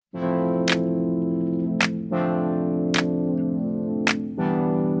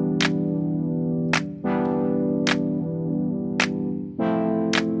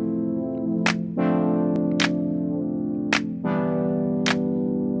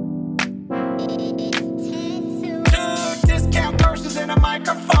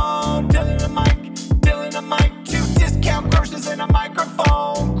microphone. Dylan a mic, 2 discount groceries and a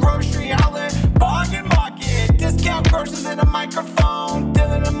microphone. Grocery outlet, bargain market, discount groceries and a microphone.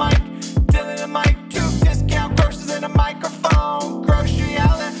 Dylan a mic, 2 discount groceries and a microphone. Grocery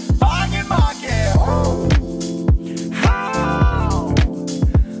outlet, bargain market. Oh. Oh.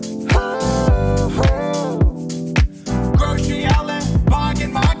 Oh. Oh. Grocery outlet,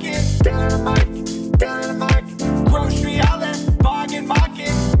 bargain market. Dylan a mic, grocery outlet, bargain market.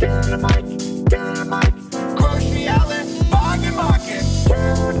 Dylan a mic, grocery outlet, bargain market.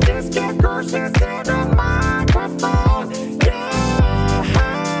 2 discount groceries and a microphone.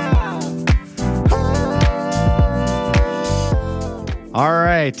 All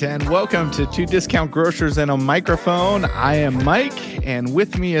right, and welcome to 2 Discount Grocers and a Microphone. I am Mike, and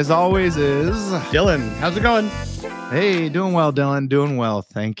with me as always is... Dylan. How's it going? Hey, doing well, Dylan. Doing well,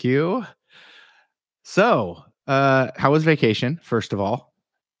 thank you. So, how was vacation, first of all?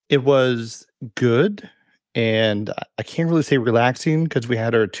 It was good, and I can't really say relaxing because we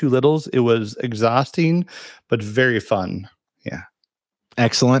had our 2 littles. It was exhausting, but very fun. Yeah.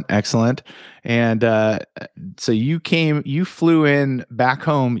 Excellent. And so you flew in back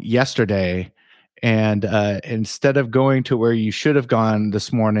home yesterday, and instead of going to where you should have gone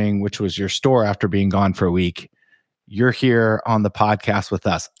this morning, which was your store after being gone for a week, you're here on the podcast with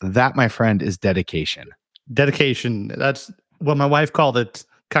us. That, my friend, is dedication. Dedication. That's what my wife called it,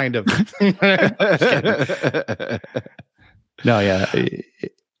 kind of. No, yeah.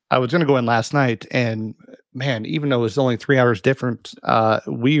 I was going to go in last night, and man, even though it was only 3 hours different,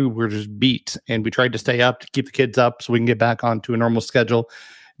 we were just beat, and we tried to stay up to keep the kids up so we can get back onto a normal schedule.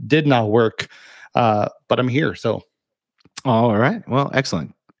 Did not work, but I'm here. So, all right. Well,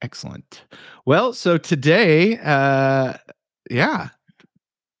 excellent. Well, so today,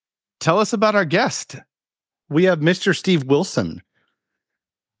 tell us about our guest. We have Mr. Steve Wilson.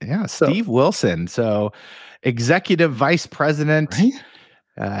 Yeah, Steve Wilson. So, executive vice president. Right?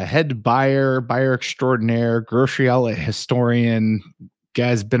 Head buyer extraordinaire, grocery outlet historian,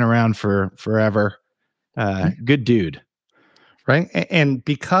 guy's been around for forever. Good dude. Right. And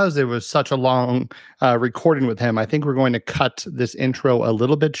because it was such a long recording with him, I think we're going to cut this intro a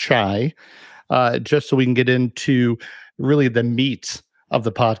little bit shy, just so we can get into really the meat of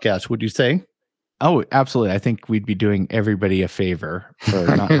the podcast. Would you say? Oh, absolutely. I think we'd be doing everybody a favor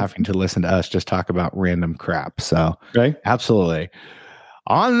for not having to listen to us just talk about random crap. So, right. Absolutely.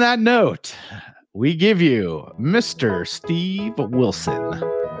 On that note, we give you Mr. Steve Wilson.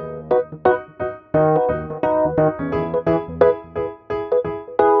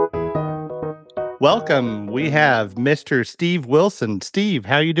 Welcome. We have Mr. Steve Wilson. Steve,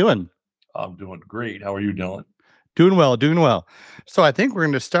 how are you doing? I'm doing great. How are you doing? Doing well. So I think we're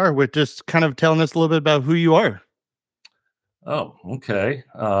going to start with just kind of telling us a little bit about who you are. Oh, okay.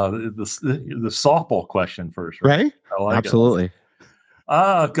 The softball question first, right? Right? I like Absolutely. it.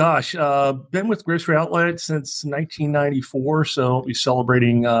 Been with Grocery Outlet since 1994, so I'll be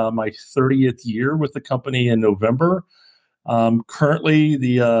celebrating my 30th year with the company in November. Currently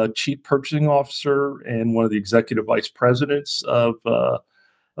the chief purchasing officer and one of the executive vice presidents of the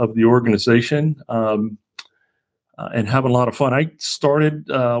organization, and having a lot of fun. I started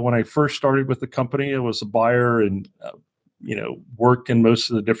when I first started with the company, I was a buyer and worked in most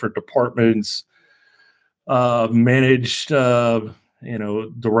of the different departments, managed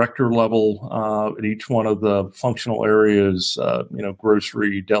director level at each one of the functional areas,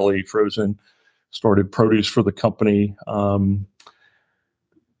 grocery, deli, frozen, started produce for the company,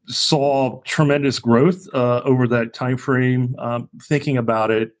 saw tremendous growth over that time frame. Thinking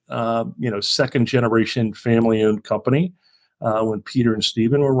about it, second generation family owned company, when Peter and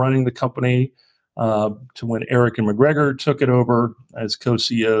Stephen were running the company, to when Eric and McGregor took it over as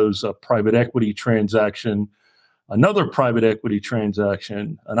co-CEOs, a private equity transaction, another private equity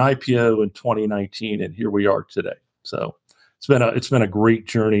transaction, an IPO in 2019, and here we are today. So it's been a great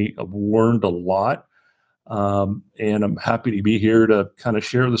journey. I've learned a lot, and I'm happy to be here to kind of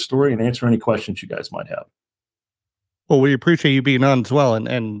share the story and answer any questions you guys might have. Well, we appreciate you being on as well,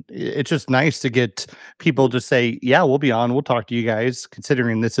 and it's just nice to get people to say, "Yeah, we'll be on. We'll talk to you guys."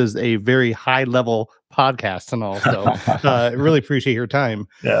 Considering this is a very high level podcast and all, so really appreciate your time.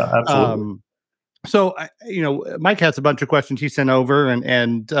 Yeah, absolutely. So, Mike has a bunch of questions he sent over,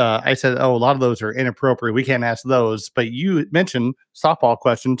 and I said, a lot of those are inappropriate. We can't ask those. But you mentioned softball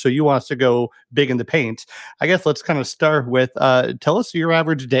questions, so you want us to go big in the paint. I guess let's kind of start with, tell us your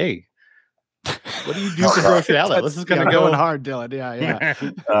average day. What do you do for Grocery Outlet? This is going to go going hard, Dylan. Yeah.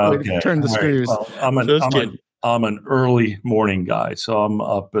 Okay. Turn the screws. Well, I'm an early morning guy, so I'm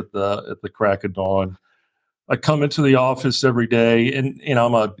up at the crack of dawn. I come into the office every day, and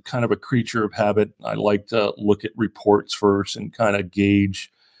I'm a kind of a creature of habit. I like to look at reports first and kind of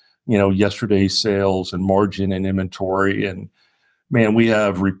gauge, yesterday's sales and margin and inventory. And man, we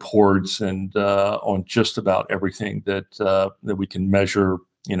have reports and on just about everything that we can measure.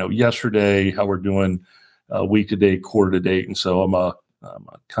 Yesterday, how we're doing, week to date, quarter to date, and so I'm a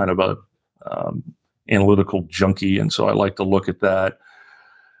kind of a analytical junkie, and so I like to look at that.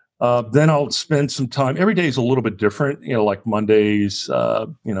 Then I'll spend some time. Every day is a little bit different. Like Mondays,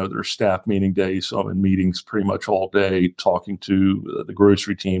 there's staff meeting days, so I'm in meetings pretty much all day, talking to the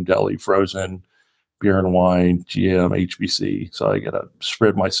grocery team, deli, frozen, beer and wine, GM, HBC. So I got to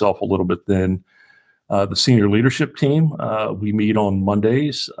spread myself a little bit thin. The senior leadership team, we meet on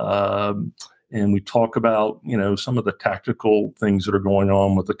Mondays, and we talk about, some of the tactical things that are going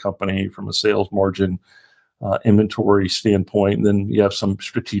on with the company from a sales margin, inventory standpoint. And then we have some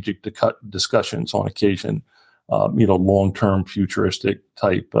strategic discussions on occasion, long-term futuristic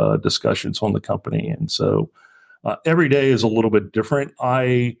type discussions on the company. And so every day is a little bit different.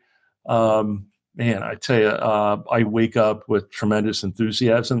 I tell you, I wake up with tremendous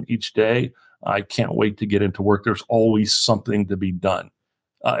enthusiasm each day. I can't wait to get into work. There's always something to be done,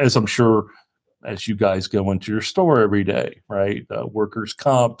 as I'm sure as you guys go into your store every day, right? Workers'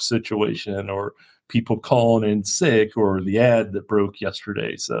 comp situation, or people calling in sick, or the ad that broke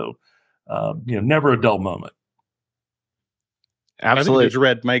yesterday. So, never a dull moment. Absolutely. I think you just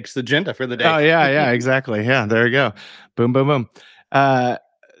read Mike's agenda for the day. Oh, yeah, exactly. Yeah, there you go. Boom, boom, boom.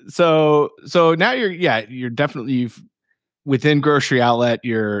 So now you're definitely within Grocery Outlet.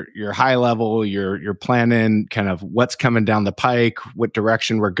 You're high level. You're planning kind of what's coming down the pike, what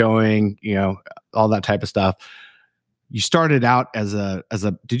direction we're going. All that type of stuff. You started out as a.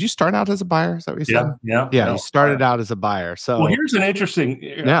 Did you start out as a buyer? Is that what you said? Yeah. You started out as a buyer. So well, here's an interesting.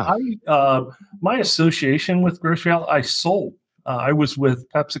 Yeah. My association with Grocery Outlet, I sold. I was with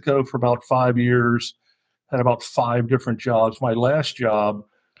PepsiCo for about 5 years. Had about 5 different jobs. My last job,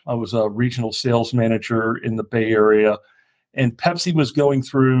 I was a regional sales manager in the Bay Area, and Pepsi was going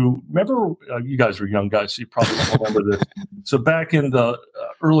through. Remember, you guys were young guys, so you probably don't remember this. So back in the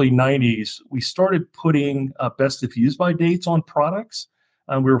early '90s, we started putting best if used by dates on products,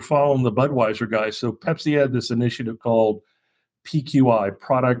 and we were following the Budweiser guys. So Pepsi had this initiative called PQI,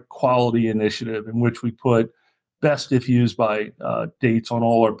 Product Quality Initiative, in which we put best if used by dates on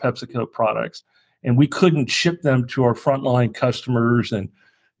all our PepsiCo products. And we couldn't ship them to our frontline customers. And,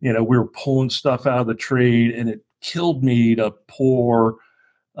 we were pulling stuff out of the trade, and it killed me to pour,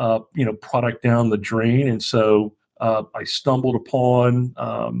 product down the drain. And so I stumbled upon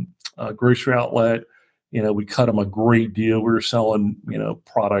a Grocery Outlet. We cut them a great deal. We were selling,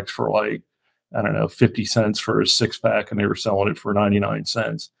 products for like, 50 cents for a 6-pack, and they were selling it for 99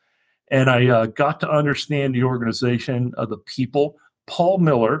 cents. And I got to understand the organization of the people. Paul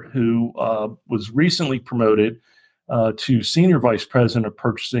Miller, who was recently promoted to Senior Vice President of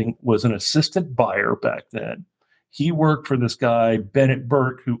Purchasing, was an assistant buyer back then. He worked for this guy, Bennett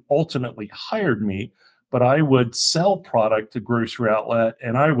Burke, who ultimately hired me, but I would sell product to Grocery Outlet,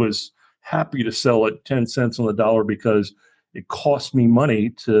 and I was happy to sell it 10 cents on the dollar because it cost me money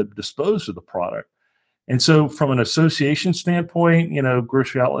to dispose of the product. And so from an association standpoint,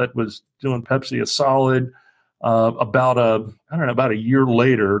 Grocery Outlet was doing Pepsi a solid. About a year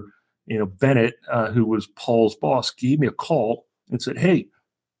later, Bennett, who was Paul's boss, gave me a call and said, "Hey,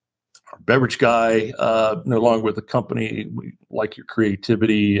 our beverage guy, no longer with the company. We like your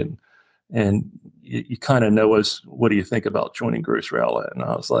creativity and you kind of know us. What do you think about joining Grocery Outlet?" And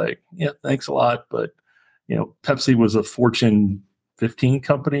I was like, "Yeah, thanks a lot." But, Pepsi was a Fortune 15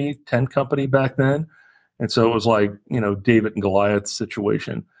 company, 10 company back then. And so it was like, David and Goliath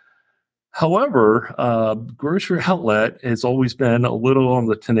situation. However, Grocery Outlet has always been a little on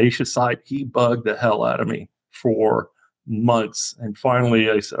the tenacious side. He bugged the hell out of me for months. And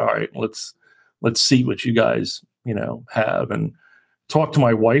finally I said, "All right, let's see what you guys, have." And talked to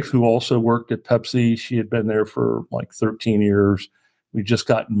my wife, who also worked at Pepsi. She had been there for like 13 years. We just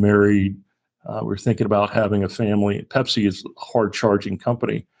gotten married. We're thinking about having a family. Pepsi is a hard charging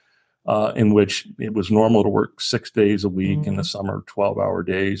company, in which it was normal to work 6 days a week, in the summer, 12-hour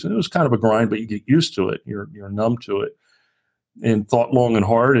days. And it was kind of a grind, but you get used to it. You're numb to it. And thought long and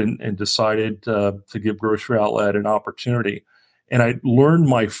hard and decided to give Grocery Outlet an opportunity. And I learned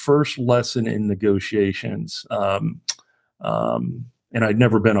my first lesson in negotiations. And I'd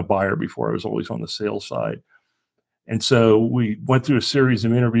never been a buyer before. I was always on the sales side. And so we went through a series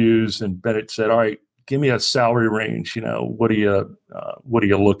of interviews, and Bennett said, "All right, give me a salary range. What are you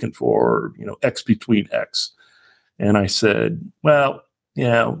looking for? X between X." And I said, "Well,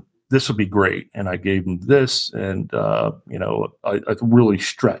 this would be great. And I gave him this, and a really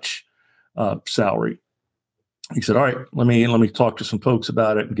stretch salary. He said, all right, let me talk to some folks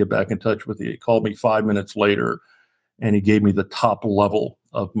about it and get back in touch with you. He called me 5 minutes later, and he gave me the top level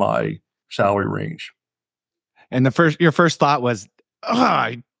of my salary range. And your first thought was,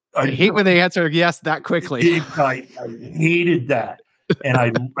 I hate when they answer yes that quickly. I hated that. And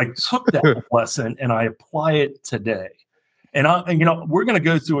I took that lesson and I apply it today. And we're going to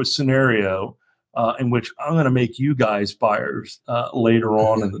go through a scenario in which I'm going to make you guys buyers later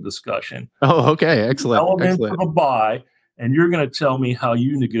on in the discussion. Oh, okay. Excellent. Element of a buy, and you're going to tell me how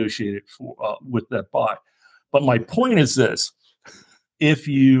you negotiated with that buy. But my point is this: if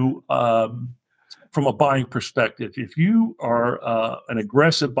you, from a buying perspective, if you are an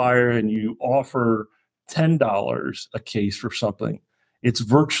aggressive buyer and you offer $10 a case for something, it's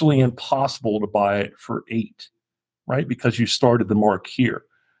virtually impossible to buy it for $8, right? Because you started the mark here.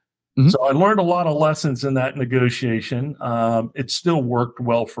 Mm-hmm. So I learned a lot of lessons in that negotiation. It still worked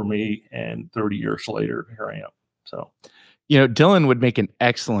well for me, and 30 years later, here I am. So, Dylan would make an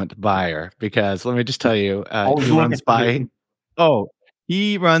excellent buyer, because let me just tell you,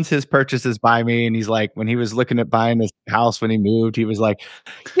 he runs his purchases by me, and he's like, when he was looking at buying his house when he moved, he was like,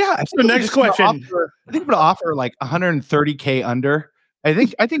 "Yeah, the next question. I think I'm gonna offer like 130K under. I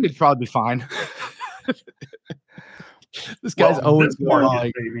think it'd probably be fine." This guy's always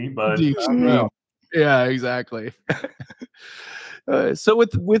market, baby, but yeah, exactly. So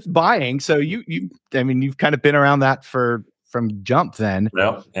with buying, so you've kind of been around that from jump then.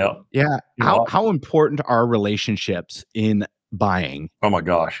 Yeah. How important are relationships in buying? Oh my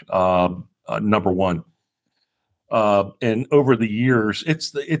gosh, number one. And over the years,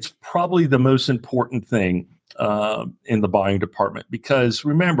 it's probably the most important thing in the buying department, because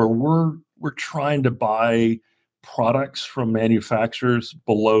remember, we're trying to buy products from manufacturers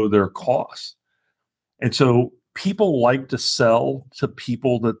below their costs. And so people like to sell to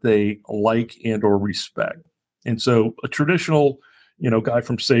people that they like and or respect. And so a traditional, guy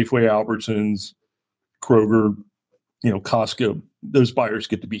from Safeway, Albertsons, Kroger, Costco, those buyers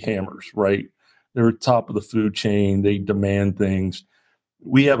get to be hammers, right? They're at the top of the food chain. They demand things.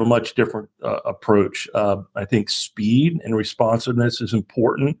 We have a much different approach. I think speed and responsiveness is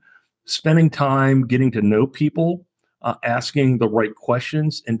important. Spending time getting to know people, asking the right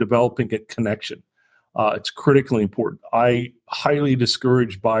questions, and developing a connection. It's critically important. I highly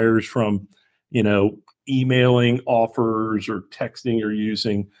discourage buyers from, emailing offers or texting or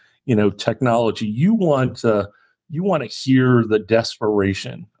using, technology. You want to hear the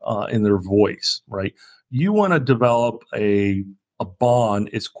desperation in their voice, right? You want to develop a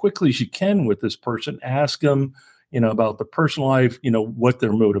bond as quickly as you can with this person. Ask them, about the personal life, what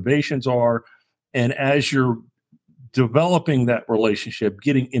their motivations are. And as you're developing that relationship,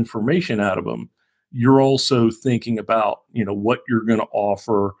 getting information out of them, you're also thinking about, what you're going to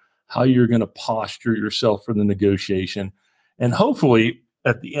offer, how you're going to posture yourself for the negotiation. And hopefully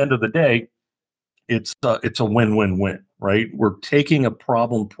at the end of the day, it's a win-win-win, right? We're taking a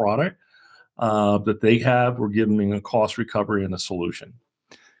problem product that they have, we're giving them a cost recovery and a solution.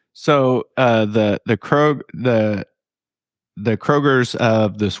 So the Krogers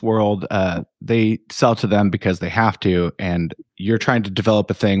of this world, they sell to them because they have to, and you're trying to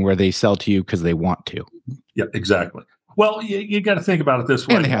develop a thing where they sell to you because they want to. Yeah, exactly. Well, you got to think about it this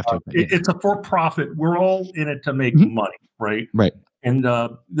way. And they have to. It's a for-profit. We're all in it to make money, right? Right. And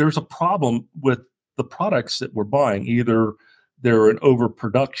there's a problem with the products that we're buying. Either they're an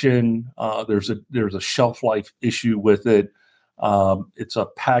overproduction, there's a shelf life issue with it. It's a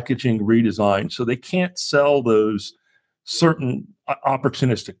packaging redesign, so they can't sell those certain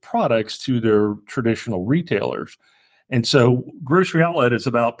opportunistic products to their traditional retailers. And so Grocery Outlet is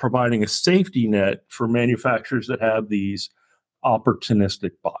about providing a safety net for manufacturers that have these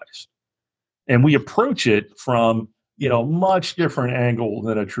opportunistic buys. And we approach it from, a much different angle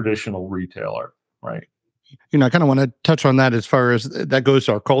than a traditional retailer, right? I kind of want to touch on that as far as that goes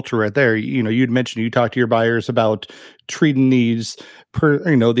to our culture right there. You'd mentioned you talk to your buyers about treating these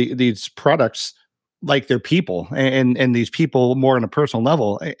these products like they're people, and these people more on a personal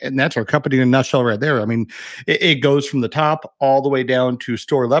level. And that's our company in a nutshell right there. I mean, it goes from the top all the way down to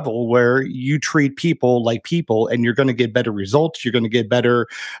store level, where you treat people like people, and you're going to get better results. You're going to get better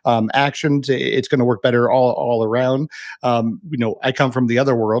actions. It's going to work better all around. I come from the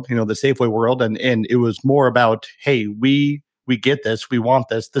other world, the Safeway world, and it was more about, hey, we get this, we want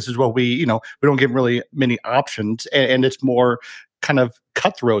this. This is what we don't give really many options, and it's more kind of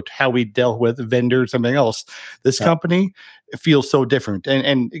cutthroat how we dealt with vendors, something else. This company feels so different.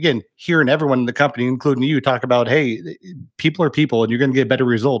 And again, hearing everyone in the company, including you, talk about, hey, people are people and you're going to get better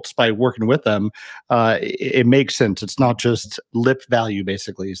results by working with them. It makes sense. It's not just lip value,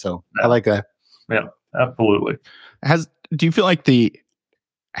 basically. So I like that. Yeah, absolutely. Do you feel like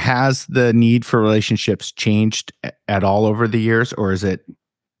has the need for relationships changed at all over the years, or is it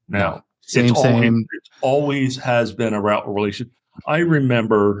No, same? It always has been about a relationship. I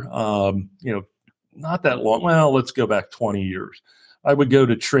remember, not that long. Well, let's go back 20 years. I would go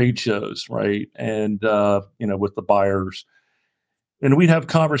to trade shows, right? And, with the buyers, and we'd have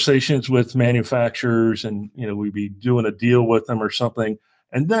conversations with manufacturers and, we'd be doing a deal with them or something.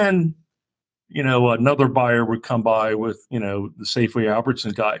 And then, another buyer would come by with, the Safeway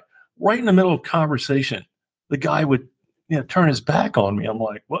Albertson guy right in the middle of conversation. The guy would, turn his back on me. I'm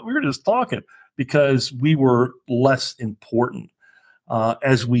like, what? We were just talking, because we were less important.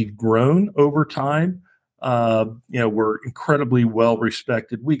 As we've grown over time, we're incredibly well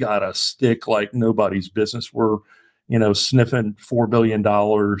respected. We got a stick like nobody's business. We're, sniffing $4 billion,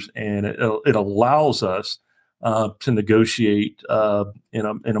 and it allows us to negotiate in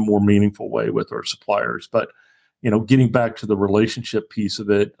a more meaningful way with our suppliers. But, getting back to the relationship piece of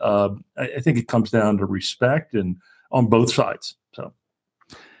it, I think it comes down to respect and on both sides.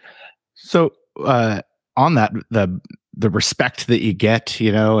 So on that, the respect that you get,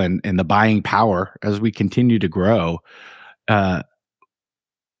 and the buying power as we continue to grow,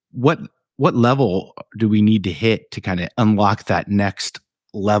 what level do we need to hit to kind of unlock that next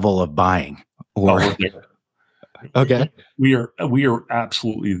level of buying? Okay, we are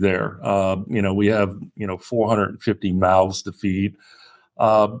absolutely there. We have 450 mouths to feed.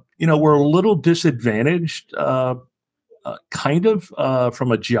 We're a little disadvantaged,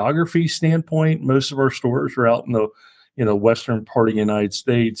 from a geography standpoint. Most of our stores are out in the western part of the United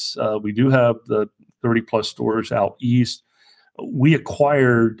States. We do have the 30 plus stores out east. We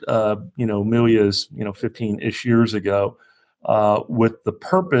acquired, Amelia's, 15-ish years ago, with the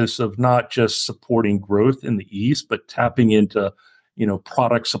purpose of not just supporting growth in the East, but tapping into,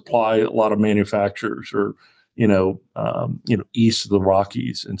 product supply. A lot of manufacturers are, east of the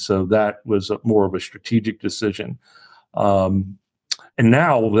Rockies. And so that was more of a strategic decision. And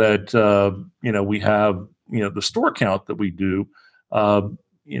now that, we have, the store count that we do,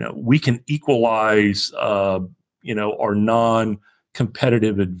 we can equalize, our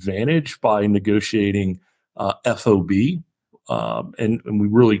non-competitive advantage by negotiating FOB. And we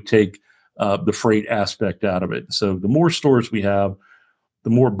really take the freight aspect out of it. So the more stores we have, the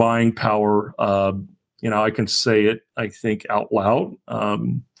more buying power. I can say it, I think, out loud.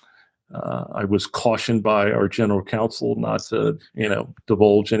 I was cautioned by our general counsel not to,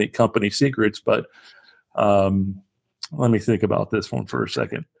 divulge any company secrets, but let me think about this one for a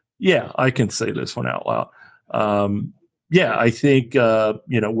second. Yeah, I can say this one out loud. I think,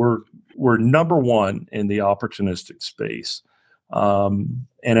 we're number one in the opportunistic space. And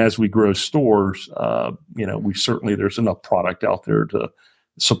as we grow stores, there's enough product out there to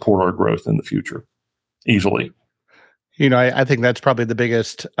support our growth in the future easily. I think that's probably the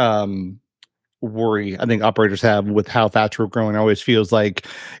biggest worry I think operators have with how fast we're growing. It always feels like,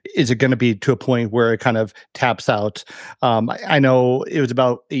 is it going to be to a point where it kind of taps out? I know it was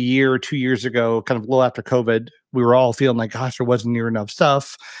about a year or 2 years ago, kind of a little after COVID, we were all feeling like, gosh, there wasn't near enough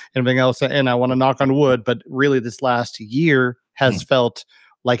stuff and everything else. And I want to knock on wood, but really this last year has felt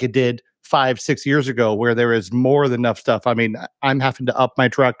like it did 5-6 years ago, where there is more than enough stuff. I mean, I'm having to up my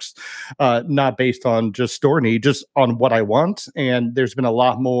trucks, not based on just store need, just on what I want. And there's been a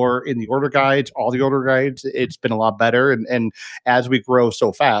lot more in the order guides, all the order guides. It's been a lot better. And as we grow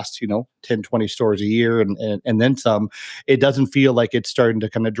so fast, 10, 20 stores a year and then some, it doesn't feel like it's starting to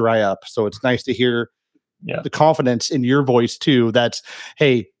kind of dry up. So it's nice to hear the confidence in your voice too. That's,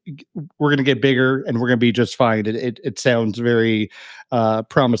 hey, we're going to get bigger and we're going to be just fine. It sounds very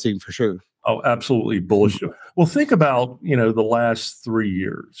promising for sure. Oh, absolutely bullish. Well, think about, the last 3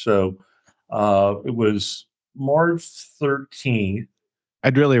 years. So it was March 13th.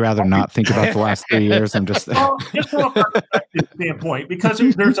 I'd really rather not think about the last 3 years. I'm just just from a perspective standpoint, because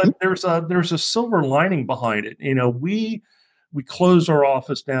there's a silver lining behind it. We closed our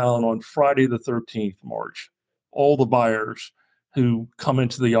office down on Friday the 13th, March. All the buyers who come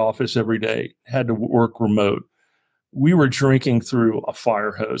into the office every day had to work remote. We were drinking through a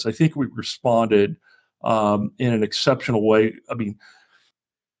fire hose. I think we responded in an exceptional way. I mean,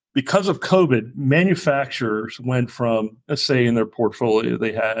 because of COVID, manufacturers went from, let's say in their portfolio,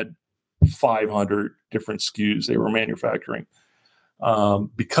 they had 500 different SKUs they were manufacturing.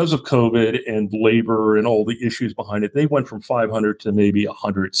 Because of COVID and labor and all the issues behind it, they went from 500 to maybe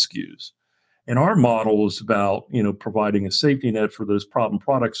 100 SKUs. And our model is about, providing a safety net for those problem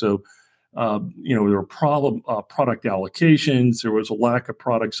products. So, there were problem product allocations. There was a lack of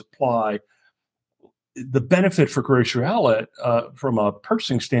product supply. The benefit for Grocery Outlet, from a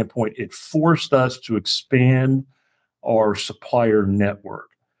purchasing standpoint, it forced us to expand our supplier network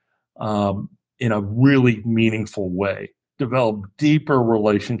in a really meaningful way, develop deeper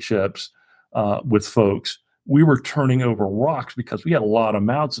relationships with folks. We were turning over rocks because we had a lot of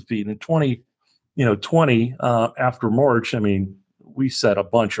mouths to feed. In 2020, after March, we set a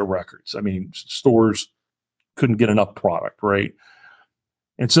bunch of records. Stores couldn't get enough product, right?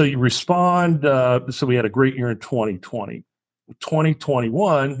 And so you respond. So we had a great year in 2020.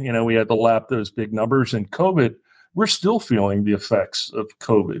 2021, we had to lap those big numbers. And COVID, we're still feeling the effects of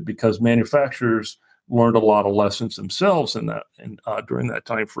COVID because manufacturers learned a lot of lessons themselves during that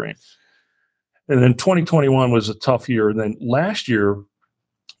time frame. And then 2021 was a tough year. And then last year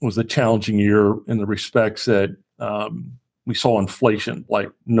was a challenging year in the respects that we saw inflation like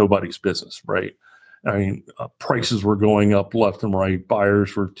nobody's business, right? Prices were going up left and right.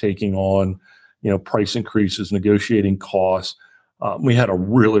 Buyers were taking on, price increases, negotiating costs. We had a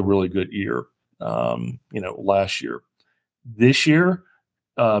really, really good year, last year. This year,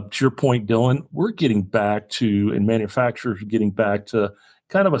 to your point, Dylan, we're getting back to, and manufacturers are getting back to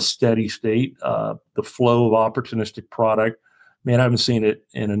kind of a steady state. The flow of opportunistic product, man, I haven't seen it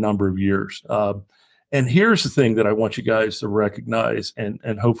in a number of years. And here's the thing that I want you guys to recognize, and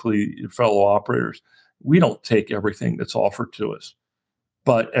hopefully your fellow operators, we don't take everything that's offered to us.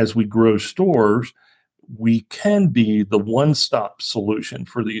 But as we grow stores, we can be the one-stop solution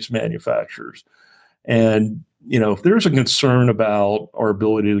for these manufacturers. And, if there's a concern about our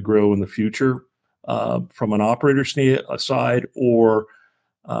ability to grow in the future from an operator side or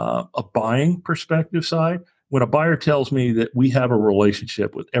a buying perspective side, when a buyer tells me that we have a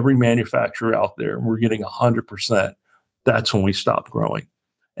relationship with every manufacturer out there and we're getting 100%, that's when we stop growing.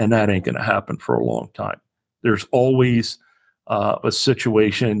 And that ain't going to happen for a long time. There's always a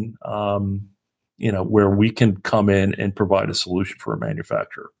situation, where we can come in and provide a solution for a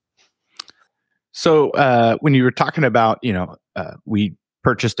manufacturer. So when you were talking about, we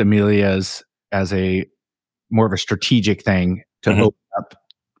purchased Amelia's as a more of a strategic thing to open up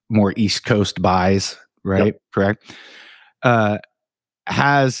more East Coast buys, right? Yep. Correct.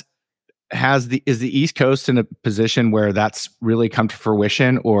 Is the East Coast in a position where that's really come to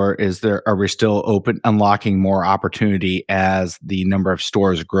fruition, or are we still unlocking more opportunity as the number of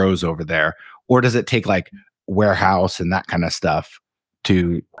stores grows over there? Or does it take like warehouse and that kind of stuff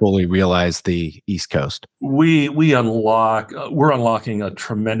to fully realize the East Coast? We're unlocking a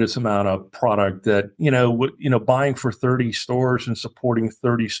tremendous amount of product that, buying for 30 stores and supporting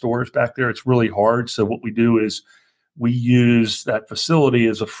 30 stores back there, it's really hard. So what we do is we use that facility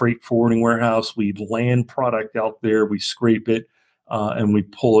as a freight forwarding warehouse. We land product out there, we scrape it, and we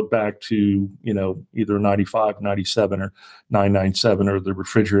pull it back to, either 95, 97 or 997 or the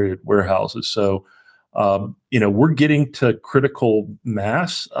refrigerated warehouses. So, we're getting to critical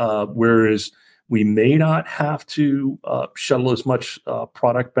mass, whereas we may not have to shuttle as much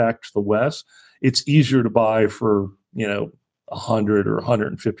product back to the West. It's easier to buy for, 100 or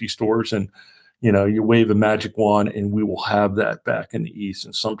 150 stores. And, you wave a magic wand and we will have that back in the East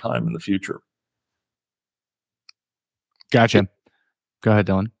and sometime in the future. Gotcha. Go ahead,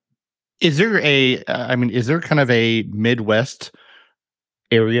 Dylan. Is there kind of a Midwest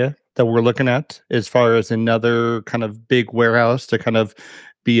area that we're looking at as far as another kind of big warehouse to kind of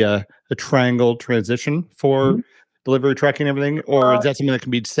be a triangle transition for delivery, tracking, everything? Or is that something that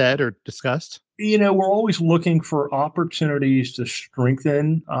can be said or discussed? We're always looking for opportunities to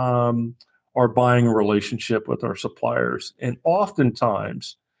strengthen our buying relationship with our suppliers. And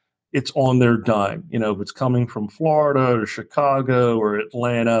oftentimes it's on their dime. If it's coming from Florida or Chicago or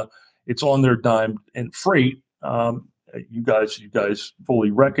Atlanta, it's on their dime. And freight, you guys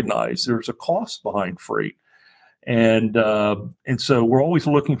fully recognize there's a cost behind freight. And so we're always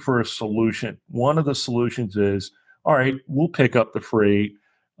looking for a solution. One of the solutions is, all right, we'll pick up the freight,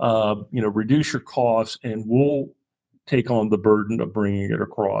 reduce your costs, and we'll take on the burden of bringing it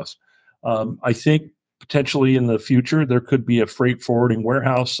across. I think potentially in the future, there could be a freight forwarding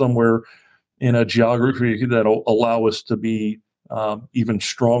warehouse somewhere in a geography that'll allow us to be even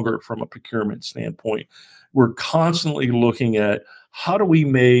stronger from a procurement standpoint. We're constantly looking at how do we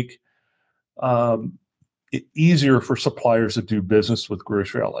make it easier for suppliers to do business with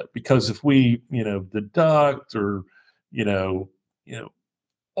Grocery Outlet, because if we, deduct or,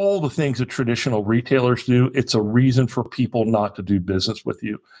 all the things that traditional retailers do. It's a reason for people not to do business with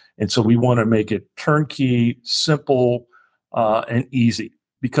you. And so we want to make it turnkey, simple, and easy,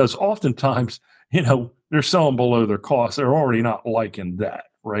 because oftentimes, they're selling below their cost. They're already not liking that,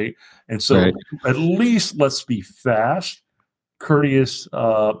 right? And so Right. at least let's be fast, courteous,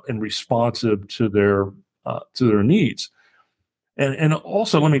 and responsive to their needs. And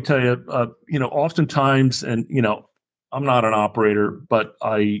also, let me tell you, oftentimes, and I'm not an operator, but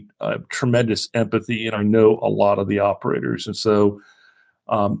I have tremendous empathy, and I know a lot of the operators, and so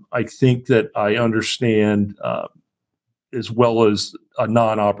I think that I understand as well as a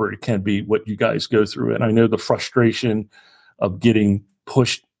non-operator can be what you guys go through, and I know the frustration of getting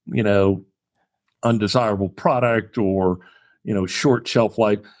pushed, undesirable product or short shelf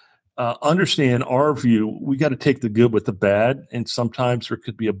life. Understand our view. We got to take the good with the bad, and sometimes there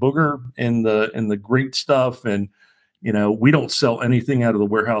could be a booger in the great stuff, and we don't sell anything out of the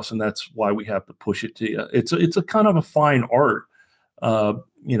warehouse, and that's why we have to push it to you. It's a kind of a fine art,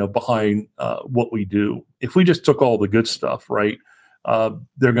 behind what we do. If we just took all the good stuff, right,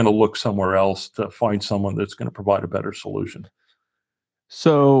 they're going to look somewhere else to find someone that's going to provide a better solution.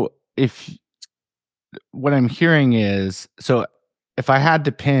 So what I'm hearing is, if I had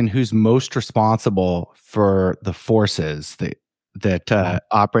to pin who's most responsible for the forces that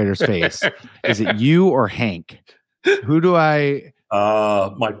operators face, is it you or Hank? Who do I?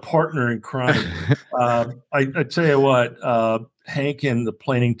 My partner in crime. I tell you what, Hank and the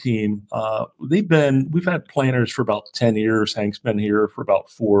planning team, we've had planners for about 10 years. Hank's been here for about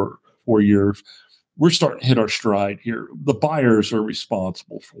four years. We're starting to hit our stride here. The buyers are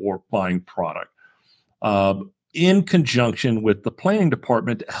responsible for buying product, in conjunction with the planning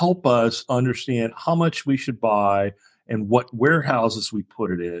department, to help us understand how much we should buy and what warehouses we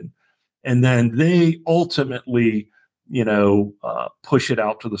put it in. And then they ultimately, push it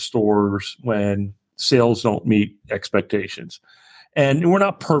out to the stores when sales don't meet expectations. And we're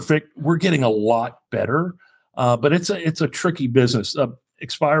not perfect. We're getting a lot better, but it's a tricky business.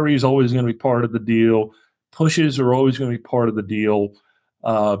 Expiry is always going to be part of the deal. Pushes are always going to be part of the deal.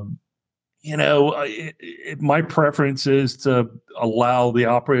 My preference is to allow the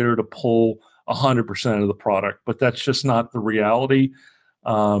operator to pull 100% of the product, but that's just not the reality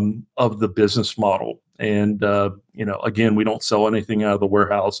of the business model. And again, we don't sell anything out of the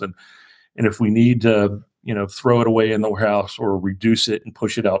warehouse, and if we need to, throw it away in the warehouse or reduce it and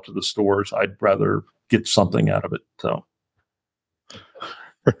push it out to the stores, I'd rather get something out of it. So.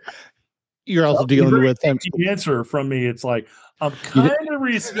 You're also dealing with the answer from me. It's like, I'm kind of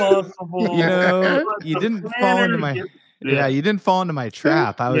responsible. You didn't fall into my you didn't fall into my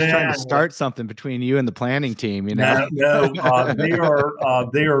trap. I was trying to start something between you and the planning team. No, they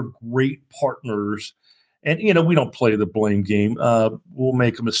are great partners, and we don't play the blame game. We'll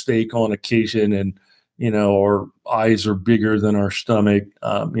make a mistake on occasion, and our eyes are bigger than our stomach.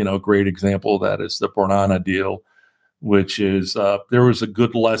 A great example of that is the Bornana deal, which is there was a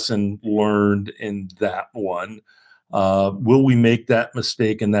good lesson learned in that one. Will we make that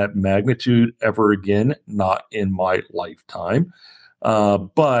mistake in that magnitude ever again? Not in my lifetime.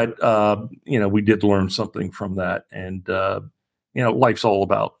 But we did learn something from that. And, life's all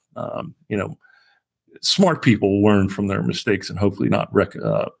about, smart people learn from their mistakes and hopefully not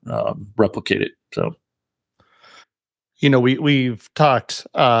replicate it. So. We've talked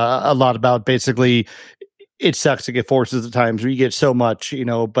a lot about basically it sucks to get forces at times where you get so much,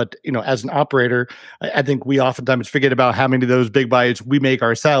 but, as an operator, I think we oftentimes forget about how many of those big buys we make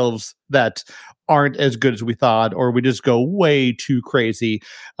ourselves that aren't as good as we thought, or we just go way too crazy.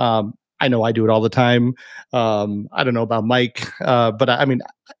 I know I do it all the time. I don't know about Mike, but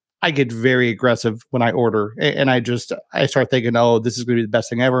I get very aggressive when I order, and I start thinking, oh, this is going to be the best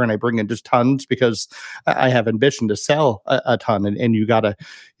thing ever. And I bring in just tons because I have ambition to sell a ton. And you gotta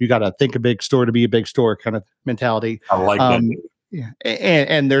think a big store to be a big store kind of mentality. I like that. Yeah.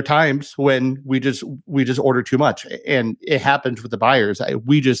 And there are times when we just order too much, and it happens with the buyers.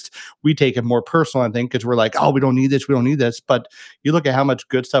 We take it more personal, I think, because we're like, oh, we don't need this. But you look at how much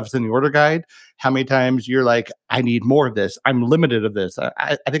good stuff is in the order guide, how many times you're like, I need more of this. I'm limited of this.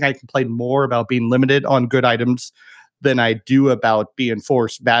 I think I complain more about being limited on good items than I do about being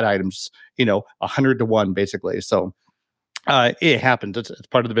forced bad items, 100 to 1, basically. So it happens. It's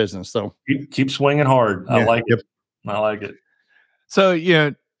part of the business. So keep swinging hard. I like it. I like it. So,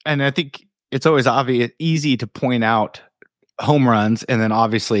 and I think it's always easy to point out home runs and then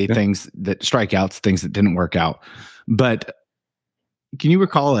obviously things that strikeouts, things that didn't work out. But can you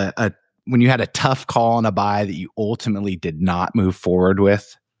recall when you had a tough call on a buy that you ultimately did not move forward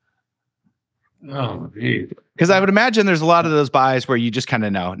with? Oh, geez. Because I would imagine there's a lot of those buys where you just kind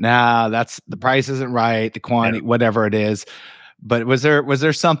of know, nah, that's the price isn't right, the quantity, whatever it is. But was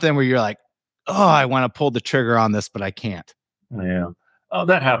there something where you're like, oh, I want to pull the trigger on this, but I can't? Yeah. Oh,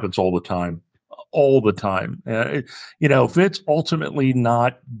 that happens all the time. All the time. If it's ultimately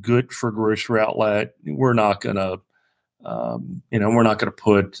not good for grocery outlet, we're not going to, we're not going to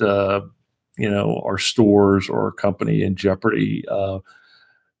put, our stores or our company in jeopardy.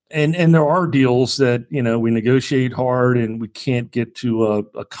 And there are deals that, we negotiate hard and we can't get to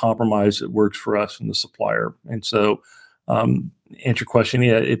a compromise that works for us and the supplier. And so, answer your question,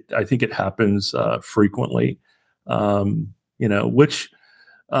 yeah, I think it happens frequently, which,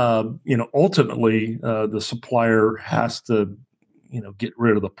 ultimately the supplier has to, get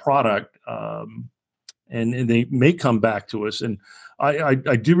rid of the product, and they may come back to us. And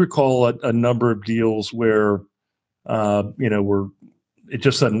I do recall a number of deals where, it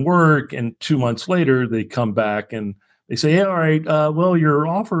just doesn't work. And 2 months later, they come back and they say, hey, all right, well, your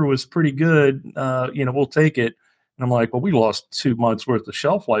offer was pretty good. We'll take it. And I'm like, well, we lost 2 months worth of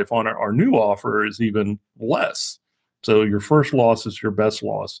shelf life on our new offer is even less. So your first loss is your best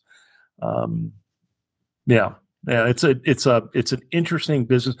loss. Yeah. It's an interesting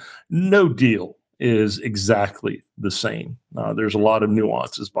business. No deal is exactly the same. There's a lot of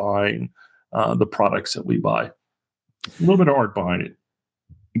nuances behind the products that we buy. A little bit of art behind it.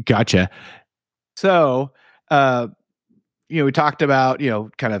 Gotcha. So, we talked about,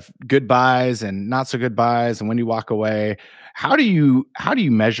 kind of good buys and not so good buys and when you walk away. How do you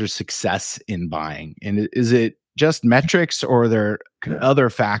measure success in buying? And is it just metrics or are there other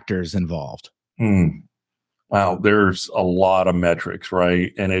factors involved? Wow, there's a lot of metrics,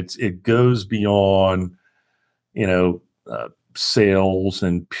 right? And it goes beyond, sales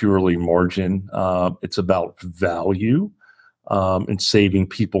and purely margin. It's about value. And saving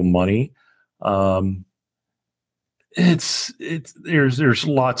people money. There's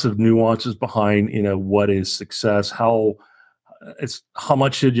lots of nuances behind, what is success, how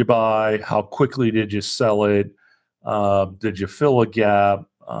much did you buy, how quickly did you sell it, did you fill a gap,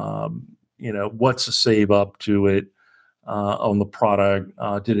 what's the save up to it on the product,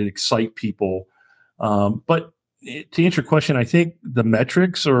 did it excite people? But to answer your question, I think the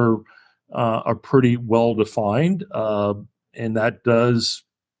metrics are pretty well defined. And that does,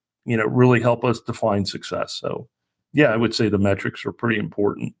 really help us define success. So, yeah, I would say the metrics are pretty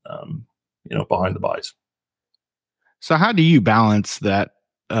important, behind the buys. So how do you balance that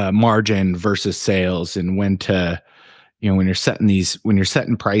margin versus sales and when to, when you're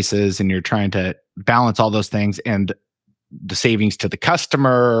setting prices and you're trying to balance all those things and the savings to the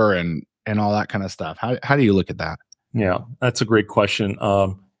customer and all that kind of stuff? How do you look at that? Yeah, that's a great question.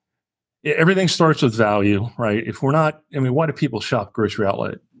 Everything starts with value, right? If we're not, why do people shop grocery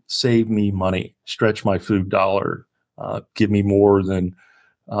outlet? Save me money, stretch my food dollar, give me more than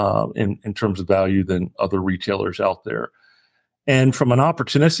in terms of value than other retailers out there. And from an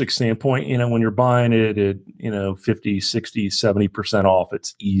opportunistic standpoint, when you're buying it at, 50, 60, 70% off,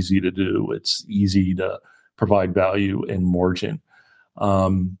 it's easy to do. It's easy to provide value and margin.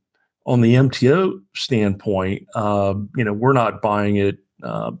 On the MTO standpoint, we're not buying it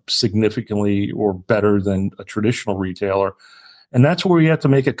significantly or better than a traditional retailer. And that's where you have to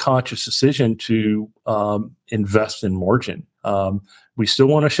make a conscious decision to invest in margin. We still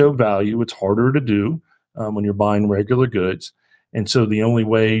want to show value. It's harder to do when you're buying regular goods. And so the only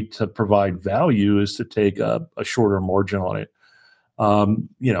way to provide value is to take a shorter margin on it. Am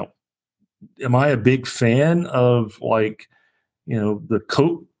I a big fan of the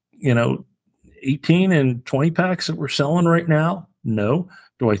Coke, 18 and 20 packs that we're selling right now? No.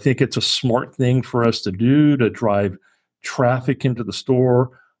 Do I think it's a smart thing for us to do to drive traffic into the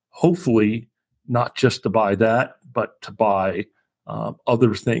store? Hopefully not just to buy that, but to buy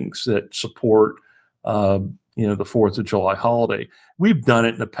other things that support, the 4th of July holiday. We've done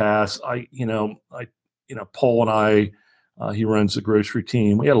it in the past. Paul and I, he runs the grocery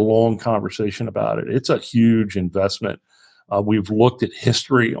team. We had a long conversation about it. It's a huge investment. We've looked at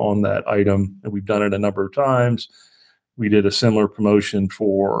history on that item, and we've done it a number of times. We did a similar promotion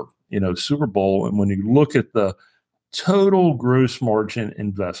for, Super Bowl. And when you look at the total gross margin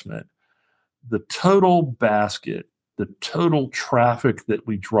investment, the total basket, the total traffic that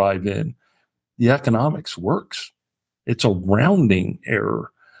we drive in, the economics works. It's a rounding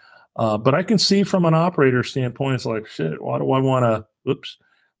error. But I can see from an operator standpoint, it's like, shit, why do I want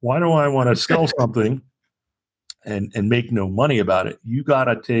to sell something and make no money about it? You got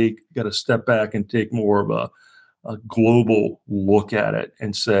to step back and take more of a global look at it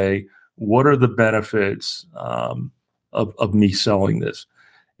and say, what are the benefits of me selling this?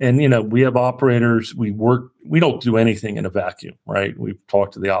 And, we have operators, we don't do anything in a vacuum, right? We've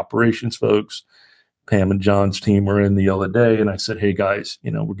talked to the operations folks. Pam and John's team were in the other day, and I said, hey guys,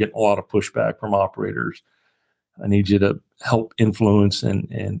 we're getting a lot of pushback from operators. I need you to help influence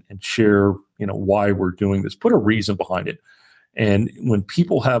and share, why we're doing this. Put a reason behind it. And when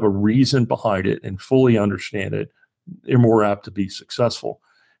people have a reason behind it and fully understand it, they're more apt to be successful.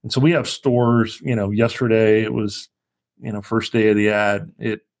 And so we have stores, yesterday it was, first day of the ad,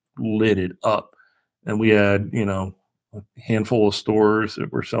 it lit it up. And we had, a handful of stores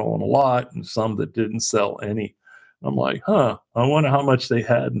that were selling a lot and some that didn't sell any. I'm like, I wonder how much they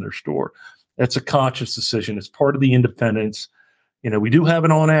had in their store. That's a conscious decision. It's part of the independence. We do have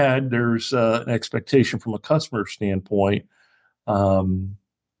it on ad. There's an expectation from a customer standpoint. But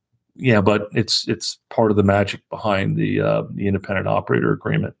it's part of the magic behind the independent operator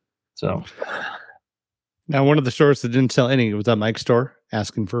agreement. So now, one of the stores that didn't sell any was at Mike's store,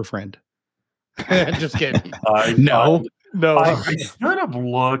 asking for a friend. Just kidding. No. I should have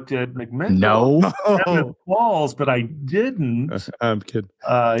looked at McMinnville. No. Falls, but I didn't. I'm kidding.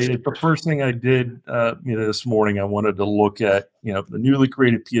 The first thing I did, this morning, I wanted to look at, the newly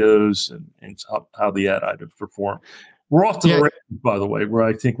created POs and how the ad items perform. We're off to the races, by the way, where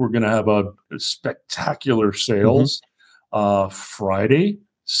I think we're going to have a spectacular sales Friday,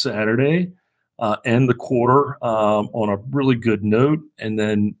 Saturday, end the quarter on a really good note. And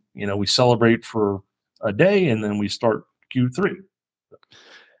then, we celebrate for a day and then we start Q3.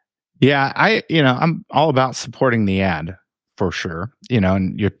 Yeah, I'm all about supporting the ad for sure.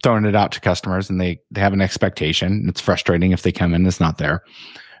 And you're throwing it out to customers and they have an expectation. It's frustrating if they come in and it's not there.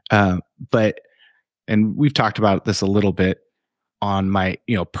 And we've talked about this a little bit on my,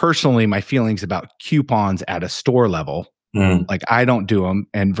 personally, my feelings about coupons at a store level. Like I don't do them,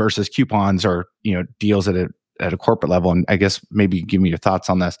 and versus coupons or, deals at a corporate level. And I guess maybe give me your thoughts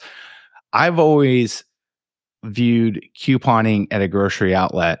on this. I've always viewed couponing at a grocery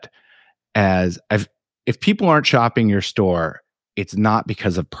outlet as if people aren't shopping your store, it's not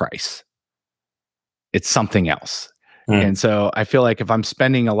because of price. It's something else. And so I feel like if I'm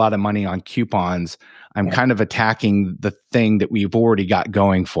spending a lot of money on coupons, I'm kind of attacking the thing that we've already got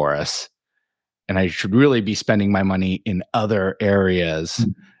going for us. And I should really be spending my money in other areas.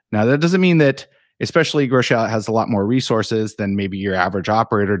 Now, that doesn't mean that, especially grocery outlet has a lot more resources than maybe your average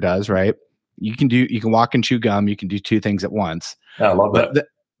operator does, right? You can walk and chew gum. You can do two things at once. I love that.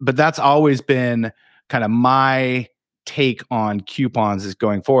 But that's always been kind of my take on coupons is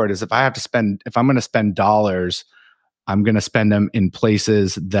going forward is if I'm going to spend dollars, I'm going to spend them in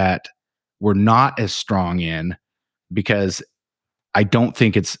places that we're not as strong in, because I don't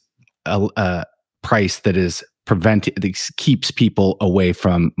think it's a price that keeps people away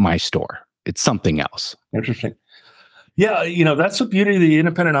from my store. It's something else. Interesting. Yeah, that's the beauty of the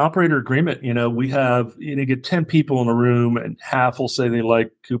independent operator agreement. We have, you get 10 people in the room and half will say they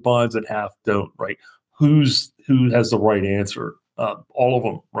like coupons and half don't, right? Who has the right answer? All of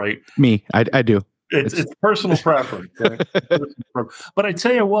them, right? Me, I do. It's personal preference. Right? But I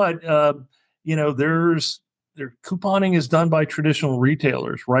tell you what, couponing is done by traditional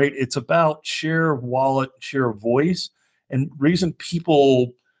retailers, right? It's about share of wallet, share of voice. And reason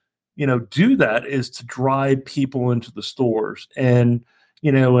people, do that is to drive people into the stores. And,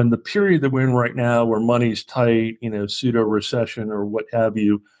 in the period that we're in right now where money's tight, pseudo recession or what have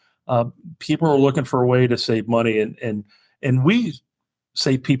you, people are looking for a way to save money. And we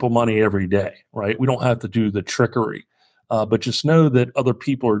save people money every day, right? We don't have to do the trickery, but just know that other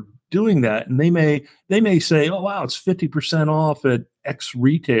people are doing that. And they may say, oh, wow, it's 50% off at X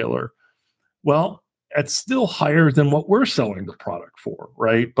retailer. Well, it's still higher than what we're selling the product for,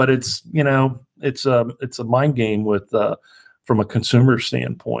 right? But it's a mind game with from a consumer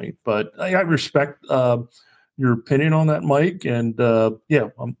standpoint. But I respect your opinion on that, Mike. And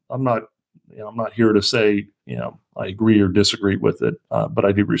I'm not here to say I agree or disagree with it, but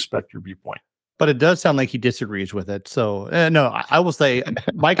I do respect your viewpoint. But it does sound like he disagrees with it. So no, I will say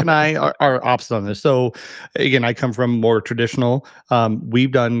Mike and I are opposite on this. So again, I come from more traditional.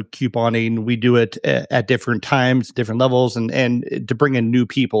 We've done couponing. We do it at different times, different levels, and to bring in new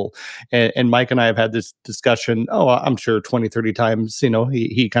people. And Mike and I have had this discussion, I'm sure 20, 30 times.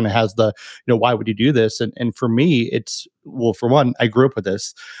 He kind of has the, why would you do this? And for me, it's, well, for one, I grew up with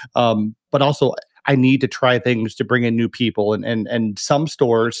this. But also I need to try things to bring in new people, and some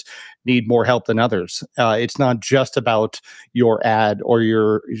stores need more help than others. It's not just about your ad or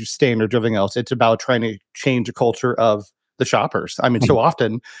your standard or everything else. It's about trying to change the culture of the shoppers. I mean, so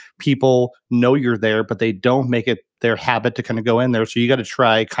often people know you're there, but they don't make it their habit to kind of go in there. So you got to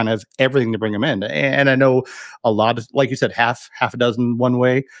try kind of everything to bring them in. And I know a lot of, like you said, half a dozen one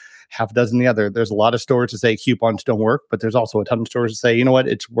way, half a dozen the other. There's a lot of stores that say coupons don't work, but there's also a ton of stores that say, you know what,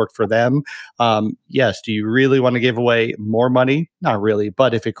 it's worked for them. Yes. Do you really want to give away more money? Not really.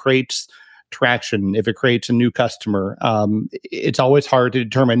 But if it creates traction, if it creates a new customer, it's always hard to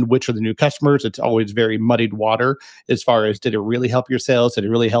determine which are the new customers. It's always very muddied water as far as, did it really help your sales? Did it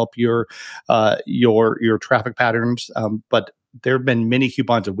really help your traffic patterns? But there have been many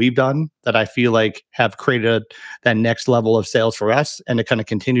coupons that we've done that I feel like have created that next level of sales for us, and it kind of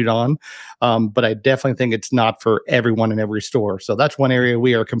continued on. But I definitely think it's not for everyone in every store. So that's one area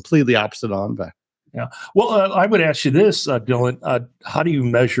we are completely opposite on. But yeah. Well, I would ask you this, Dylan. How do you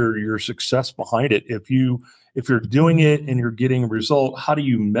measure your success behind it? If you're doing it and you're getting a result, how do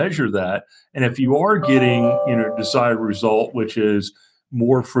you measure that? And if you are getting, desired result, which is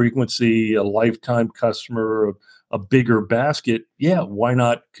more frequency, a lifetime customer, a bigger basket, yeah, why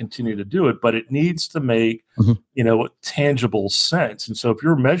not continue to do it? But it needs to make, tangible sense. And so if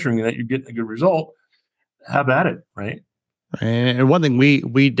you're measuring that, you're getting a good result, have at it, right? And one thing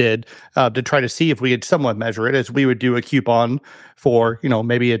we did to try to see if we could somewhat measure it is we would do a coupon for,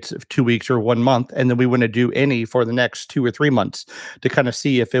 maybe it's 2 weeks or 1 month, and then we wouldn't do any for the next 2 or 3 months to kind of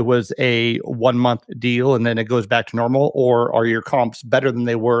see if it was a 1 month deal and then it goes back to normal, or are your comps better than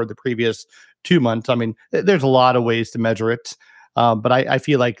they were the previous 2 months? I mean, there's a lot of ways to measure it, but I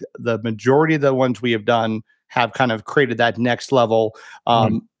feel like the majority of the ones we have done have kind of created that next level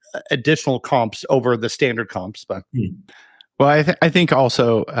additional comps over the standard comps. But Well, I think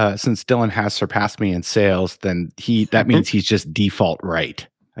also since Dylan has surpassed me in sales, then that means he's just default right.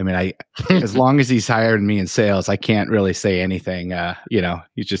 I mean, as long as he's higher than me in sales, I can't really say anything.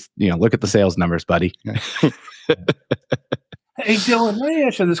 You just look at the sales numbers, buddy. Hey, Dylan, let me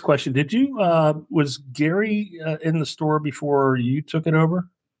ask you this question: was Gary in the store before you took it over?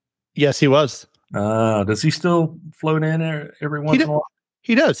 Yes, he was. Does he still float in there every once in a while?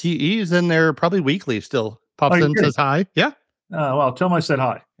 He does. He's in there probably weekly still. Pops in, says hi. Yeah. Well, tell him I said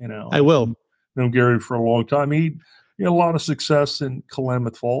hi. I will. I've known Gary for a long time. He had a lot of success in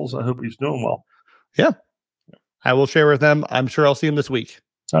Klamath Falls. I hope he's doing well. Yeah. I will share with them. I'm sure I'll see him this week.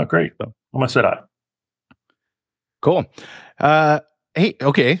 Oh, great. So, I'm going to say hi. Cool. Hey,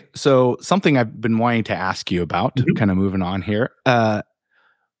 okay. So something I've been wanting to ask you about, kind of moving on here.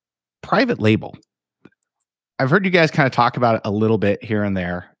 Private label. I've heard you guys kind of talk about it a little bit here and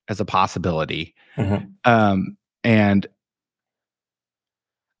there as a possibility. And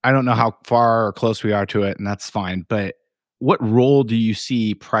I don't know how far or close we are to it, and that's fine. But what role do you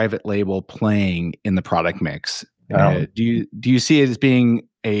see private label playing in the product mix? Do you see it as being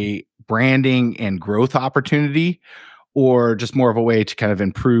a branding and growth opportunity, or just more of a way to kind of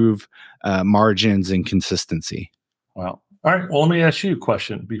improve margins and consistency? Wow. All right. Well, let me ask you a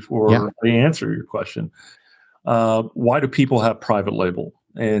question before I answer your question. Why do people have private label,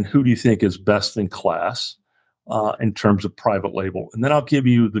 and who do you think is best in class in terms of private label? And then I'll give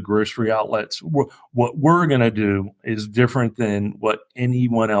you the grocery outlets. What we're going to do is different than what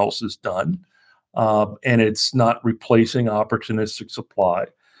anyone else has done. And it's not replacing opportunistic supply.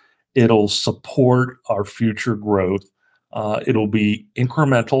 It'll support our future growth. It'll be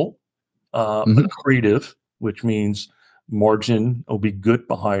incremental, accretive, which means margin will be good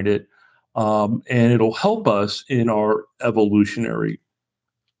behind it. And it'll help us in our evolutionary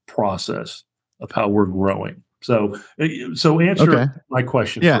process of how we're growing. So answer my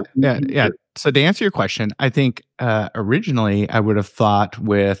question. Yeah. So to answer your question, I think originally I would have thought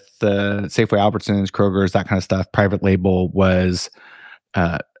with the Safeway, Albertsons, Kroger's, that kind of stuff, private label was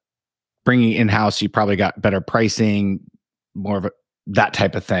bringing in-house. You probably got better pricing, more of that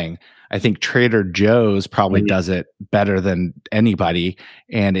type of thing. I think Trader Joe's probably does it better than anybody.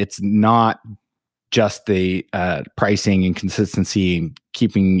 And it's not just the pricing and consistency and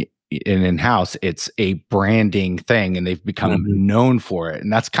keeping it in-house. It's a branding thing, and they've become known for it.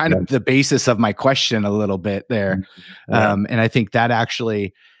 And that's kind of the basis of my question a little bit there. And I think that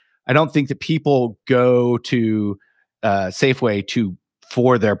actually, I don't think that people go to Safeway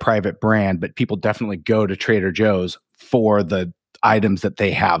for their private brand, but people definitely go to Trader Joe's for the items that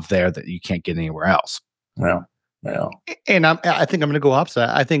they have there that you can't get anywhere else. And I think I'm going to go opposite.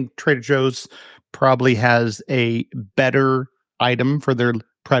 I think Trader Joe's probably has a better item for their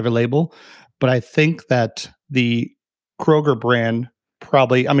private label, but I think that the Kroger brand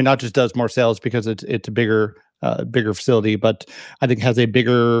probably, I mean, not just does more sales because it's a bigger facility, but I think has a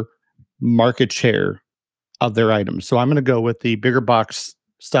bigger market share of their items. So I'm going to go with the bigger box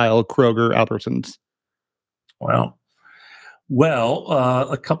style Kroger Albertsons. Wow. Well,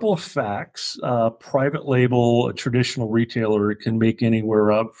 a couple of facts. Private label, a traditional retailer, can make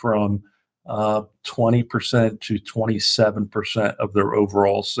anywhere up from 20% to 27% of their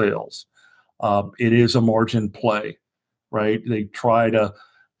overall sales. It is a margin play, right?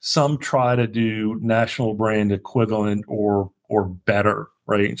 Some try to do national brand equivalent or better,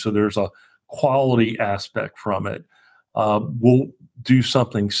 right? So there's a quality aspect from it. We'll do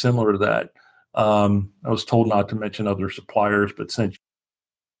something similar to that. I was told not to mention other suppliers, but since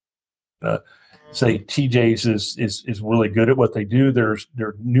say TJ's is really good at what they do, they're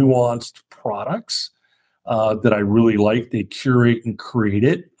nuanced products that I really like. They curate and create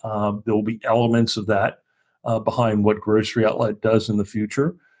it. There will be elements of that behind what Grocery Outlet does in the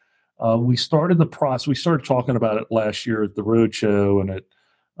future. We started the process. We started talking about it last year at the roadshow and at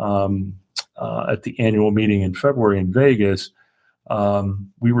the annual meeting in February in Vegas.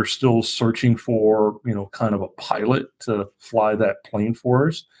 We were still searching for, kind of a pilot to fly that plane for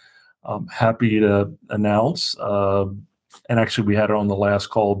us. I'm happy to announce, and actually we had it on the last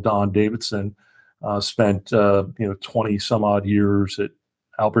call, Don Davidson spent, 20 some odd years at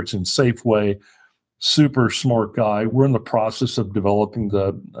Albertson Safeway, super smart guy. We're in the process of developing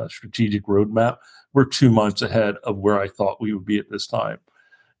the strategic roadmap. We're 2 months ahead of where I thought we would be at this time.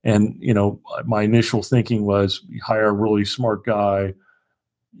 And, my initial thinking was you hire a really smart guy.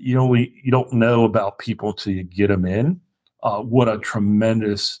 You don't know about people until you get them in. What a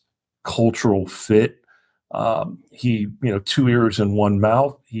tremendous cultural fit. He, 2 ears and 1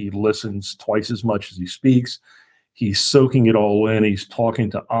 mouth. He listens twice as much as he speaks. He's soaking it all in. He's talking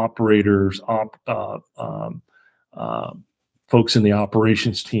to operators, folks in the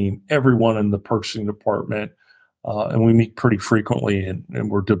operations team, everyone in the purchasing department. And we meet pretty frequently, and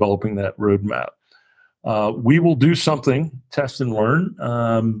we're developing that roadmap. We will do something, test and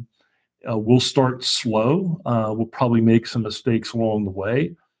learn. We'll start slow. We'll probably make some mistakes along the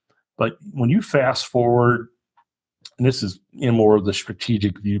way. But when you fast forward, and this is more of the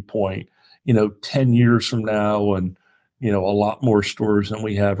strategic viewpoint, 10 years from now and, a lot more stores than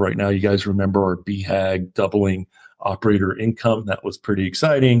we have right now. You guys remember our BHAG doubling operator income. That was pretty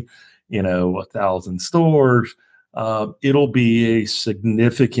exciting. 1,000 stores. It'll be a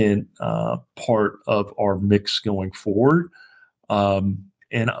significant part of our mix going forward.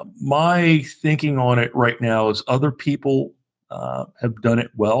 And my thinking on it right now is other people have done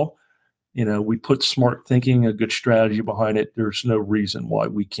it well. We put smart thinking, a good strategy behind it. There's no reason why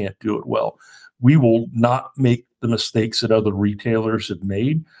we can't do it well. We will not make the mistakes that other retailers have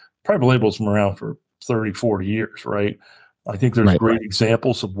made. Private label's been around for 30, 40 years, right? I think there's great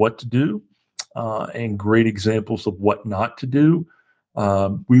examples of what to do and great examples of what not to do.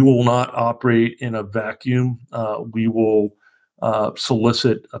 We will not operate in a vacuum. We will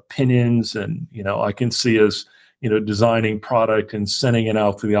solicit opinions, and I can see us designing product and sending it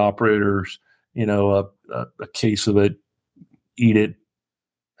out to the operators, a case of it, eat it,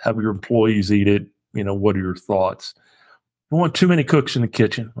 have your employees eat it. What are your thoughts? We don't want too many cooks in the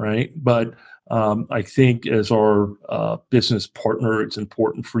kitchen, right? But I think as our business partner, it's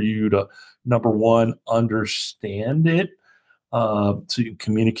important for you to, number one, understand it so you can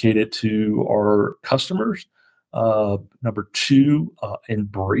communicate it to our customers. Number two,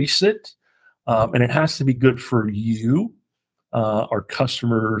 embrace it. And it has to be good for you, our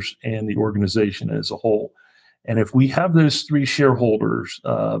customers, and the organization as a whole. And if we have those 3 shareholders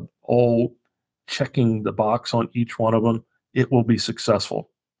all checking the box on each one of them, it will be successful.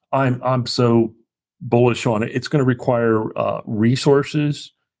 I'm so bullish on it. It's going to require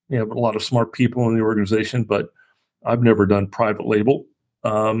resources. We have a lot of smart people in the organization, but I've never done private label.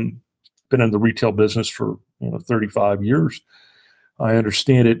 Been in the retail business for 35 years. I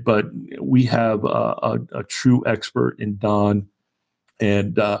understand it, but we have a true expert in Don.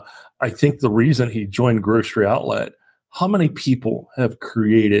 And I think the reason he joined Grocery Outlet, how many people have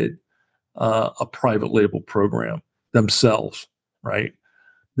created a private label program themselves, right?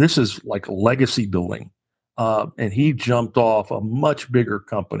 This is like a legacy building. And he jumped off a much bigger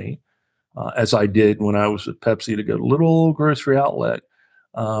company, as I did when I was at Pepsi, to go to little Grocery Outlet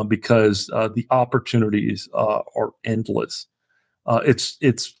because the opportunities are endless.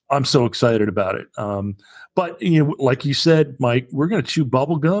 I'm so excited about it. But like you said, Mike, we're going to chew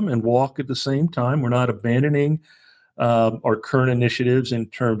bubble gum and walk at the same time. We're not abandoning our current initiatives in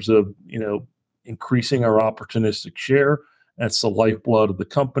terms of increasing our opportunistic share. That's the lifeblood of the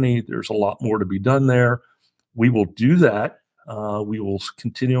company. There's a lot more to be done there. We will do that. We will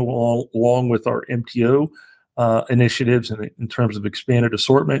continue along with our MTO initiatives in terms of expanded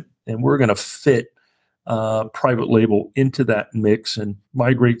assortment, and we're going to fit private label into that mix and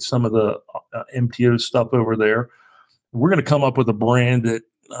migrate some of the MTO stuff over there. We're going to come up with a brand that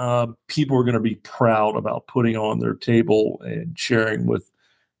people are going to be proud about putting on their table and sharing with,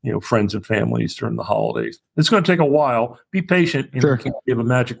 friends and families during the holidays. It's going to take a while. Be patient. Sure. You can't give a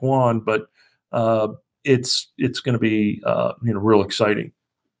magic wand, but it's going to be real exciting.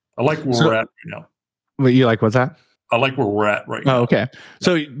 I like where we're at right now. What you like? What's that? I like where we're at right now. Oh, okay.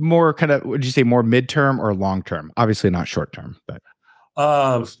 So more kind of, would you say more midterm or long term? Obviously not short term, but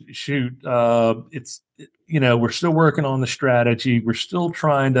it's we're still working on the strategy. We're still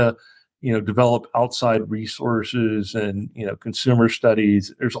trying to develop outside resources and consumer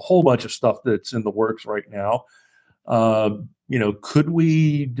studies. There's a whole bunch of stuff that's in the works right now. Could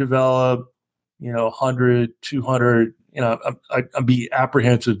we develop 100, 200? I'd be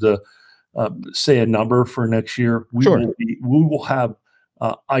apprehensive to say a number for next year. We will have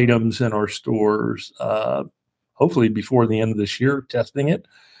items in our stores hopefully before the end of this year, testing it,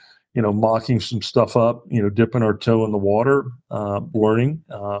 mocking some stuff up, dipping our toe in the water, learning.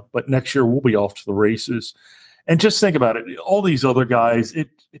 But next year we'll be off to the races. And just think about it. All these other guys, it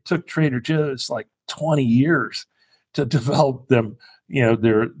took Trader Joe's like 20 years to develop them,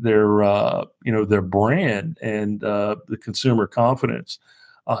 their brand and the consumer confidence.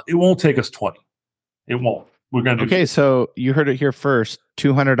 It won't take us 20. It won't. We're going to do so you heard it here first.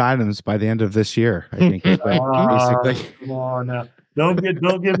 200 items by the end of this year, I think. Is basically. Come on now. Don't get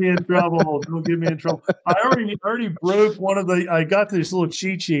me in trouble. Don't get me in trouble. I already broke one of I got this little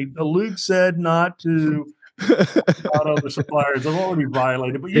cheat sheet. Luke said not to about other suppliers. I've already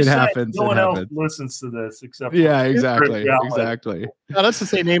violated, but you said no one else listens to this except exactly. Now, let's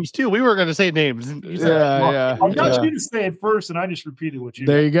just say names too. We were going to say names. I got you to say it first, and I just repeated what you.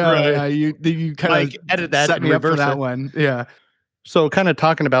 There you go. Right. Yeah, you kind of edit that. Set me up for that one. Yeah. So, kind of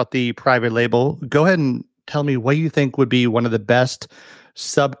talking about the private label. Go ahead and tell me what you think would be one of the best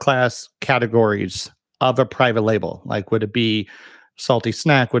subclass categories of a private label. Like, would it be salty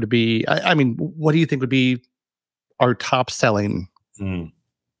snack? Would it be? I mean, what do you think would be our top selling?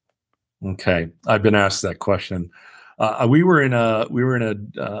 Okay, I've been asked that question. We were in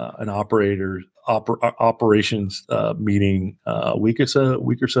an operations meeting a week or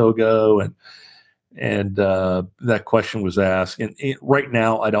so ago, and that question was asked. And right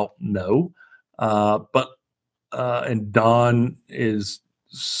now, I don't know, but Don is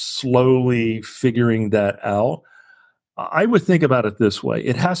slowly figuring that out. I would think about it this way.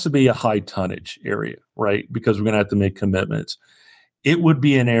 It has to be a high tonnage area, right? Because we're going to have to make commitments. It would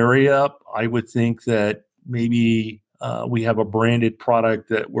be an area, I would think, that maybe we have a branded product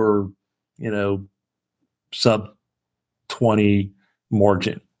that we're, sub 20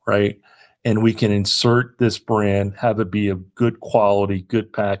 margin, right? And we can insert this brand, have it be of good quality,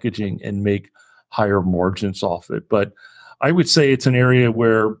 good packaging, and make higher margins off it. But I would say it's an area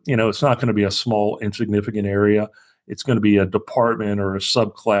where, it's not going to be a small, insignificant area. It's going to be a department or a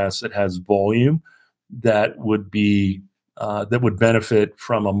subclass that has volume that would be that would benefit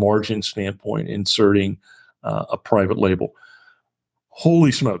from a margin standpoint, inserting a private label.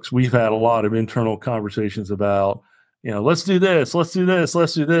 Holy smokes, we've had a lot of internal conversations about, let's do this, let's do this,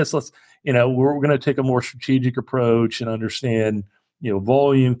 let's do this, we're going to take a more strategic approach and understand,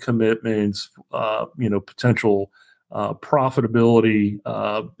 volume commitments, potential profitability.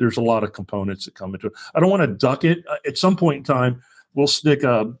 There's a lot of components that come into it. I don't want to duck it. At some point in time, we'll stick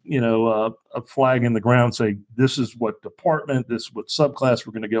a flag in the ground, say this is what department, this is what subclass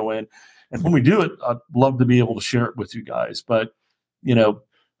we're going to go in. And when we do it, I'd love to be able to share it with you guys. But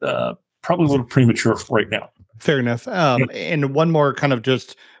probably a little premature right now. Fair enough. And one more kind of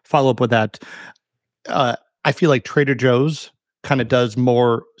just follow up with that. I feel like Trader Joe's kind of does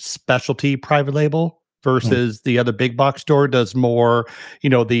more specialty private label versus the other big box store does more,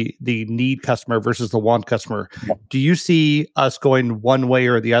 the need customer versus the want customer. Yeah. Do you see us going one way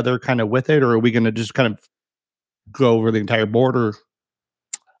or the other kind of with it, or are we going to just kind of go over the entire board? Or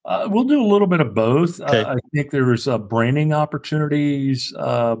we'll do a little bit of both. Okay. I think there's branding opportunities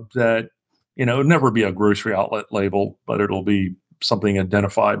that, it'll never be a grocery outlet label, but it'll be something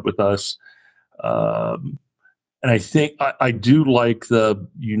identified with us. And I think I do like the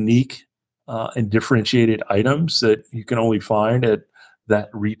unique and differentiated items that you can only find at that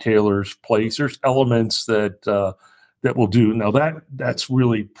retailer's place. There's elements that will do. Now that's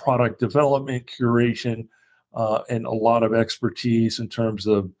really product development, curation, and a lot of expertise in terms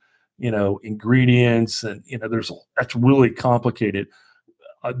of, ingredients, and, that's really complicated.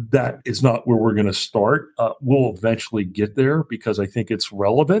 That is not where we're going to start. We'll eventually get there because I think it's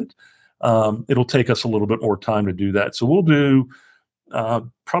relevant. It'll take us a little bit more time to do that. So we'll do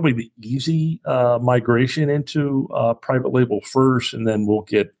probably the easy migration into private label first, and then we'll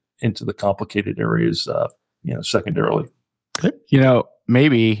get into the complicated areas secondarily.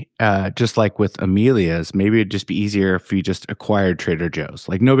 Maybe just like with Amelia's, maybe it'd just be easier if you just acquired Trader Joe's.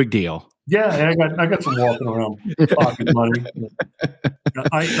 Like, no big deal. Yeah, I got some walking around pocket money.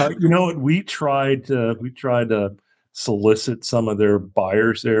 You know what? We tried to solicit some of their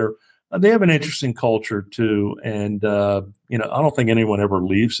buyers there. They have an interesting culture too, and I don't think anyone ever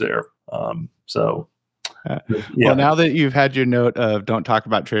leaves there. Well, now that you've had your note of don't talk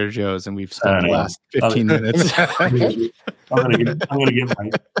about Trader Joe's, and we've spent the last 15 minutes, I'm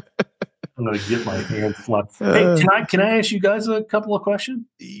gonna get my hands slapped. Hey, can I ask you guys a couple of questions?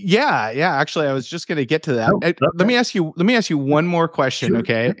 Yeah. Actually, I was just going to get to that. Okay. Let me ask you one more question, Sure.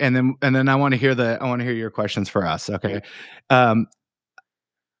 okay? And then I want to hear your questions for us, okay?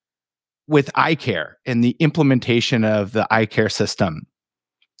 With eye care and the implementation of the eye care system,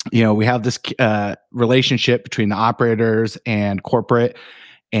 we have this relationship between the operators and corporate.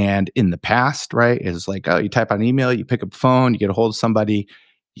 And in the past, right, is like, oh, you type out an email, you pick up a phone, you get a hold of somebody.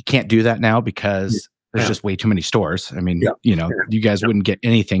 You can't do that now because there's just way too many stores. I mean, you guys wouldn't get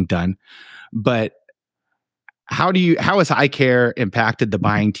anything done. But how has eye care impacted the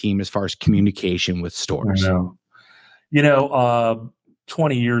buying team as far as communication with stores?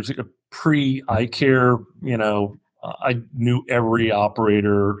 20 years ago, pre eye care, I knew every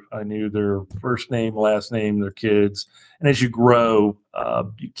operator. I knew their first name, last name, their kids. And as you grow,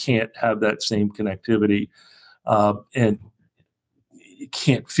 you can't have that same connectivity. And you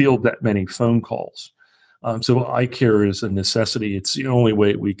can't field that many phone calls. So eye care is a necessity. It's the only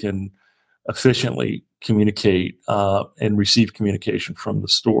way we can efficiently communicate and receive communication from the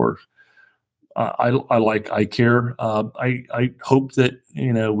store. I like eye care. I hope that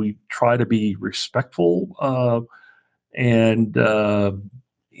we try to be respectful, and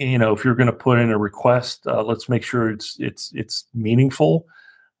if you're going to put in a request, let's make sure it's meaningful.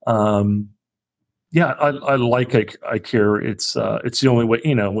 Yeah, I like eye care. It's the only way.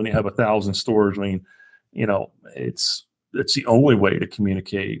 When you have 1,000 stores, I mean, it's the only way to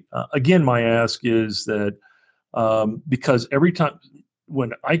communicate. Again, my ask is that because every time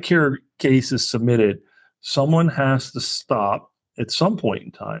when eye care case is submitted, someone has to stop at some point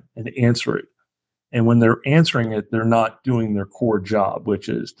in time and answer it. And when they're answering it, they're not doing their core job, which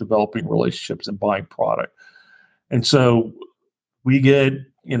is developing relationships and buying product. And so we get,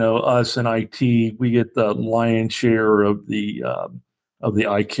 us in IT, we get the lion's share of the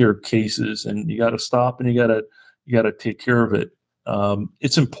eye care cases, and you got to stop and you got to take care of it.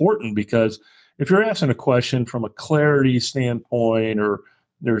 It's important because if you're asking a question from a clarity standpoint or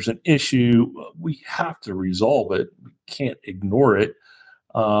there's an issue, we have to resolve it. We can't ignore it.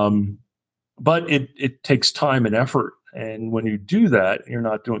 But it takes time and effort. And when you do that, you're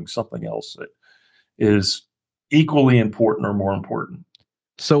not doing something else that is equally important or more important.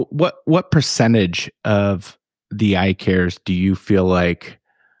 So what percentage of the eye cares do you feel like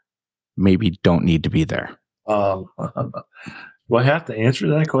maybe don't need to be there? Do I have to answer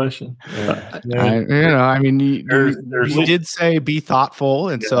that question? Yeah. You did say be thoughtful,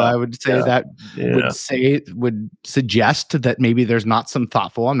 and so I would say would suggest that maybe there's not some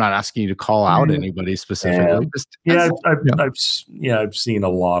thoughtful. I'm not asking you to call out anybody specifically. I've seen a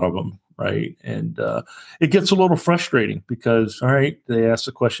lot of them, right? And it gets a little frustrating because, all right, they ask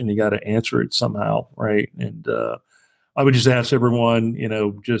the question, you got to answer it somehow, right? And I would just ask everyone,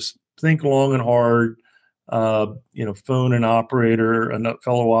 just think long and hard. Phone an operator, a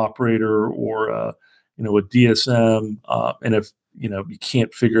fellow operator, or a DSM, and if you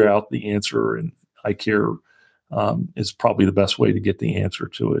can't figure out the answer, and eye care is probably the best way to get the answer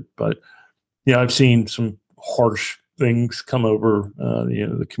to it. But I've seen some harsh things come over,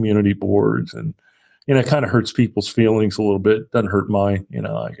 the community boards, and it kind of hurts people's feelings a little bit. Doesn't hurt mine.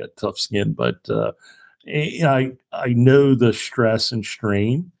 I got tough skin, but I know the stress and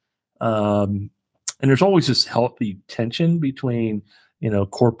strain. And there's always this healthy tension between,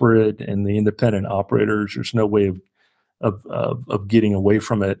 corporate and the independent operators. There's no way of getting away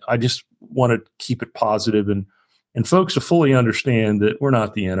from it. I just want to keep it positive and folks to fully understand that we're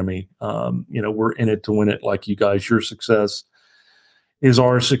not the enemy. We're in it to win it. Like you guys, your success is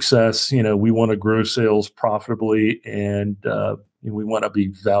our success. We want to grow sales profitably, and we want to be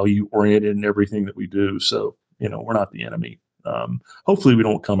value oriented in everything that we do. So, we're not the enemy. Hopefully we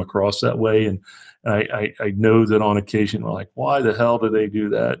don't come across that way. And I know that on occasion we're like, why the hell do they do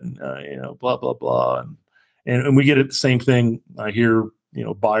that? And, blah, blah, blah. And we get it the same thing. I hear,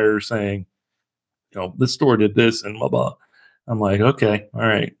 buyers saying, this store did this and blah, blah. I'm like, okay, all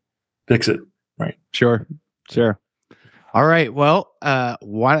right, fix it. Right. Sure. All right. Well,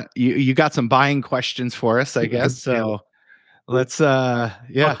 you got some buying questions for us, I guess. So let's A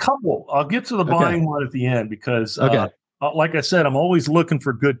yeah. couple. I'll get to the Okay. buying one at the end because, Okay. like I said, I'm always looking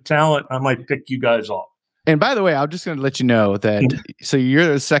for good talent. I might pick you guys off. And by the way, I'm just going to let you know that so you're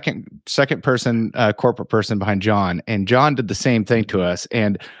the second person corporate person behind John, and John did the same thing to us,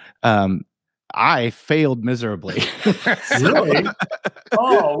 and I failed miserably. Really?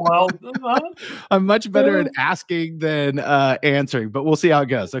 Oh, well, I'm much better at asking than answering, but we'll see how it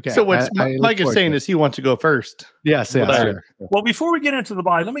goes. Okay. So what I look Mike is forward saying to it. is he wants to go first. Yes, Well, sure. well, before we get into the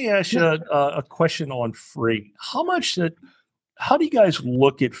buy, let me ask you a question on freight. How do you guys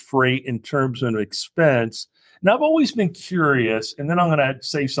look at freight in terms of expense? Now, I've always been curious, and then I'm going to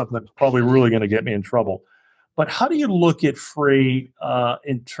say something that's probably really going to get me in trouble. But how do you look at freight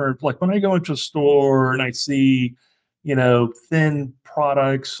in terms, like when I go into a store and I see, thin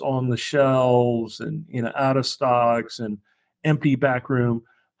products on the shelves and, out of stocks and empty back room,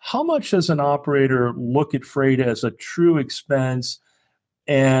 how much does an operator look at freight as a true expense?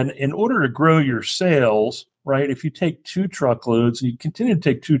 And in order to grow your sales, right, if you take 2 truckloads, you continue to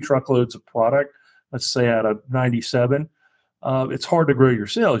take 2 truckloads of product, let's say out of 97, it's hard to grow your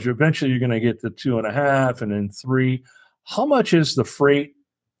sales. You're going to get to 2.5 and then 3. How much is the freight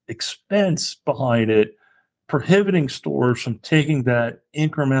expense behind it prohibiting stores from taking that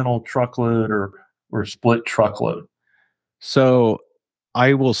incremental truckload or split truckload? So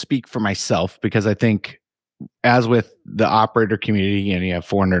I will speak for myself because I think, as with the operator community, you have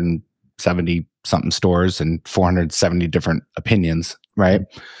 470 something stores and 470 different opinions, right?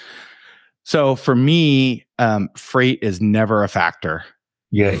 So for me, freight is never a factor.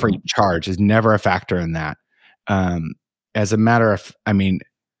 Yeah. Freight charge is never a factor in that. As a matter of, I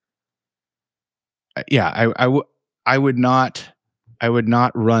would not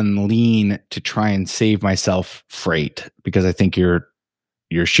run lean to try and save myself freight because I think you're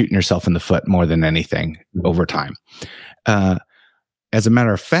shooting yourself in the foot more than anything over time. As a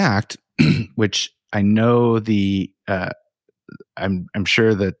matter of fact, which I know I'm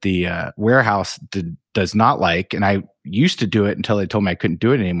sure that the warehouse does not like, and I used to do it until they told me I couldn't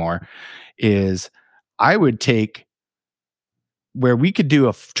do it anymore, is I would take where we could do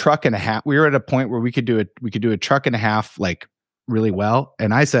a truck and a half. We were at a point where we could do a truck and a half like really well.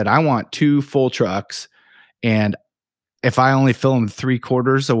 And I said, I want 2 full trucks. And if I only fill them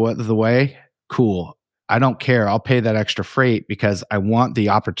 3/4 of the way, cool. I don't care. I'll pay that extra freight because I want the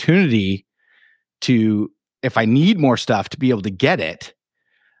opportunity to, if I need more stuff, to be able to get it.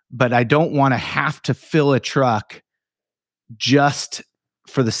 But I don't want to have to fill a truck just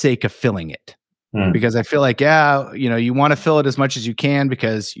for the sake of filling it. Because I feel like, you want to fill it as much as you can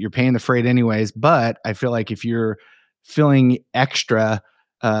because you're paying the freight anyways. But I feel like if you're filling extra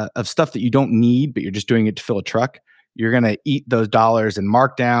of stuff that you don't need, but you're just doing it to fill a truck, you're going to eat those dollars in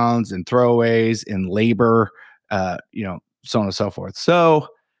markdowns and throwaways and labor, so on and so forth. So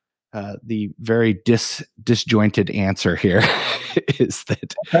the very disjointed answer here is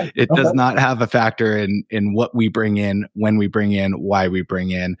that it does not have a factor in what we bring in, when we bring in, why we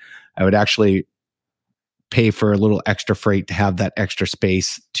bring in. I would actually pay for a little extra freight to have that extra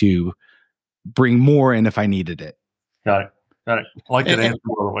space to bring more in if I needed it. Got it. I like that answer.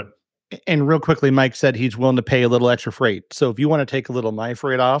 And real quickly, Mike said he's willing to pay a little extra freight. So if you want to take a little of my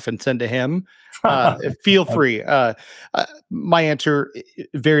freight off and send to him, feel free. My answer,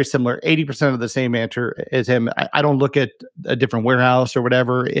 very similar, 80% of the same answer as him. I don't look at a different warehouse or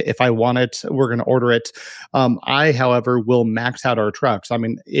whatever. If I want it, we're going to order it. I, however, will max out our trucks. I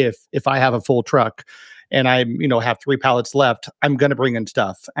mean, if I have a full truck and I, have 3 pallets left, I'm going to bring in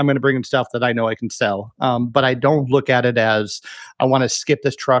stuff. I'm going to bring in stuff that I know I can sell. But I don't look at it as I want to skip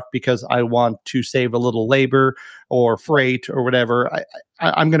this truck because I want to save a little labor or freight or whatever.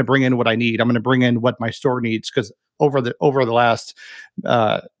 I'm going to bring in what I need. I'm going to bring in what my store needs, because over the last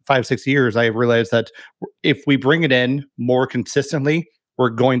 5-6 years, I have realized that if we bring it in more consistently, we're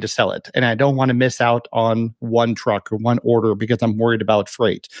going to sell it. And I don't want to miss out on one truck or one order because I'm worried about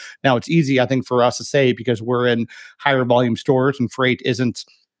freight. Now, it's easy, I think, for us to say because we're in higher volume stores and freight isn't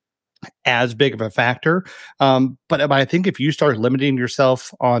as big of a factor. But I think if you start limiting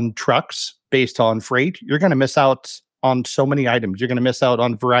yourself on trucks based on freight, you're going to miss out on so many items. You're going to miss out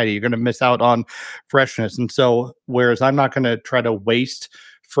on variety. You're going to miss out on freshness. And so, whereas I'm not going to try to waste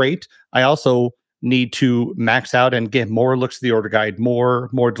freight, I also need to max out and get more looks at the order guide, more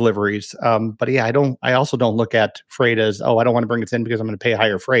deliveries. But yeah, I also don't look at freight as, I don't want to bring it in because I'm going to pay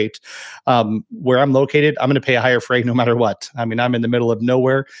higher freight. Where I'm located, I'm going to pay a higher freight no matter what. I mean, I'm in the middle of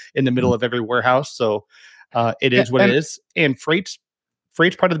nowhere, in the middle of every warehouse. So it is what it is. And freight's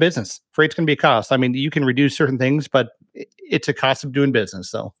part of the business. Freight's going to be a cost. I mean, you can reduce certain things, but it's a cost of doing business.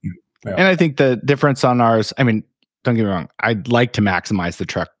 So, And I think the difference on ours, I mean, don't get me wrong. I'd like to maximize the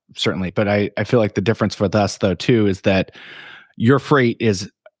truck, certainly. But I feel like the difference with us, though, too, is that your freight is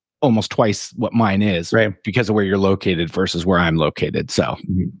almost twice what mine is, Right. because of where you're located versus where I'm located. So,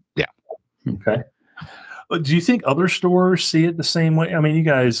 yeah. Okay. Do you think other stores see it the same way? I mean, you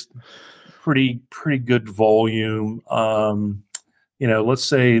guys, pretty good volume. Let's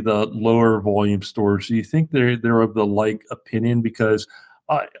say the lower volume stores. Do you think they're of the like opinion? Because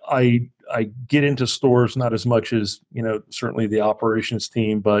I get into stores not as much as certainly the operations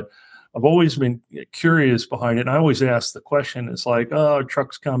team, but I've always been curious behind it. And I always ask the question, it's like, oh,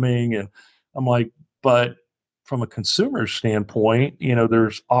 truck's coming. And I'm like, but from a consumer standpoint,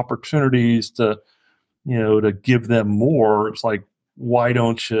 there's opportunities to give them more. It's like, why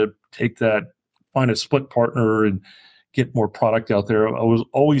don't you take that, find a split partner and get more product out there? I was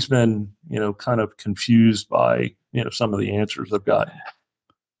always been, kind of confused by, some of the answers I've got.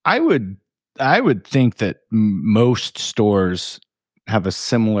 I would think that most stores have a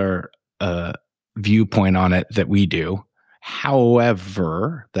similar viewpoint on it that we do.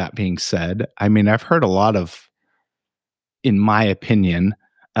 However, that being said, I mean, I've heard a lot of, in my opinion,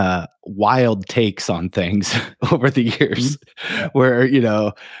 wild takes on things over the years, where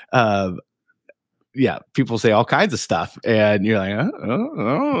people say all kinds of stuff, and you're like,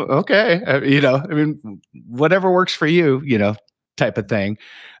 okay, I mean, whatever works for you, type of thing.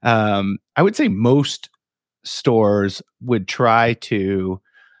 I would say most stores would try to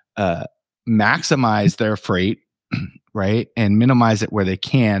maximize their freight, right, and minimize it where they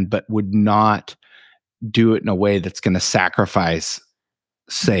can, but would not do it in a way that's going to sacrifice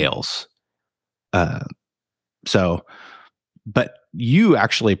sales. But you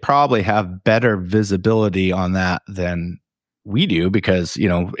actually probably have better visibility on that than we do, because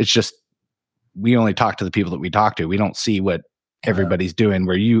it's just, we only talk to the people that we talk to. We don't see what everybody's doing,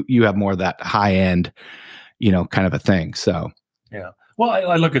 where you have more of that high end, kind of a thing. So yeah. Well,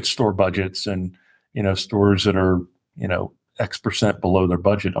 I look at store budgets and, stores that are, X% below their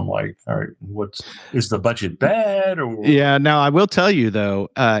budget. I'm like, all right, is the budget bad? Or yeah, now I will tell you though,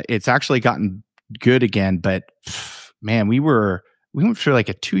 it's actually gotten good again, but man, we went through like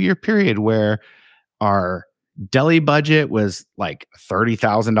a 2-year period where our deli budget was like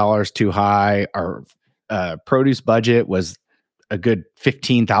 $30,000 too high. Our produce budget was a good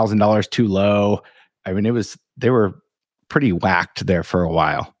 $15,000 too low. I mean, they were pretty whacked there for a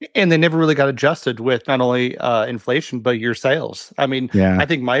while. And they never really got adjusted with not only inflation, but your sales. I mean, Yeah. I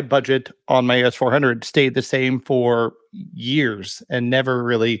think my budget on my S400 stayed the same for years and never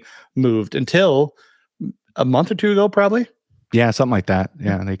really moved until a month or two ago, probably. Yeah, something like that.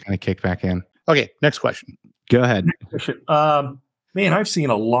 Yeah, they kind of kicked back in. Okay, next question. Go ahead. Man, I've seen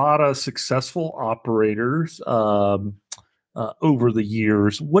a lot of successful operators over the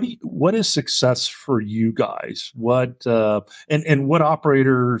years. What is success for you guys? What and what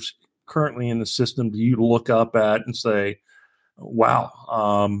operators currently in the system do you look up at and say, wow,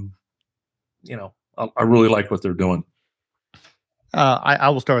 I really like what they're doing? I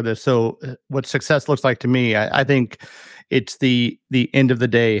will start with this. So what success looks like to me, I think it's the end of the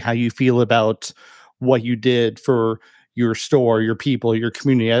day, how you feel about what you did for your store, your people, your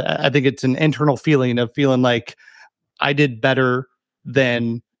community. I think it's an internal feeling of feeling like I did better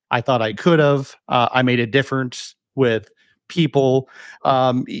than I thought I could have. I made a difference with people.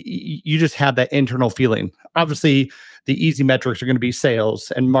 You just have that internal feeling. Obviously, the easy metrics are going to be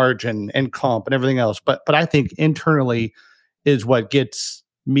sales and margin and comp and everything else. But I think internally is what gets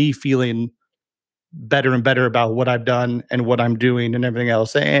me feeling better and better about what I've done and what I'm doing and everything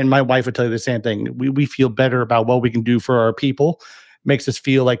else. And my wife would tell you the same thing. We feel better about what we can do for our people. Makes us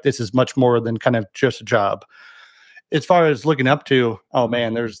feel like this is much more than kind of just a job. As far as looking up to, oh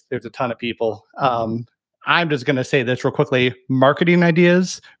man, there's a ton of people. I'm just going to say this real quickly. Marketing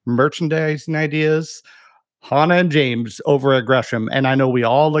ideas, merchandising ideas, Hannah and James over at Gresham. And I know we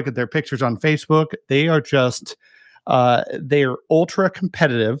all look at their pictures on Facebook. They are just, they are ultra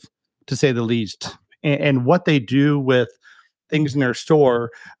competitive, to say the least. And what they do with things in their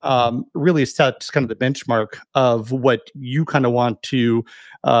store really sets kind of the benchmark of what you kind of want to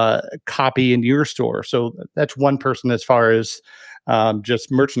copy in your store. So that's one person as far as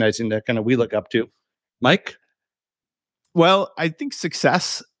just merchandising that kind of we look up to. Mike? Well, I think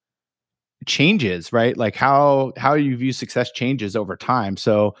success changes, right? Like how you view success changes over time.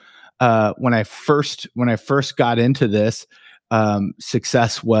 So when I first got into this,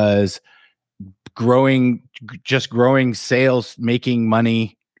 success was growing sales, making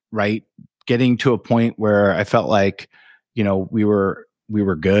money, right? Getting to a point where I felt like, we were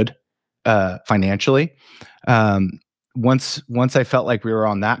good financially. Once I felt like we were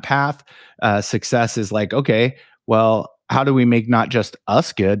on that path, success is like, okay, well, how do we make not just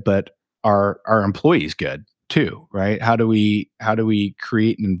us good, but our employees good too, right? How do we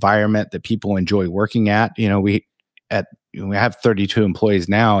create an environment that people enjoy working at? We have 32 employees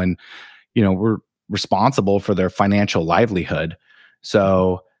now, and we're responsible for their financial livelihood.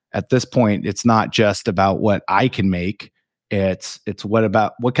 So at this point, it's not just about what I can make. It's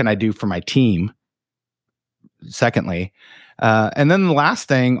what can I do for my team? Secondly, and then the last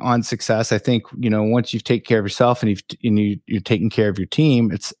thing on success, I think, once you've taken care of yourself and you're taking care of your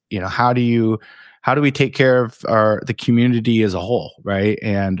team, it's, how do we take care of the community as a whole, right?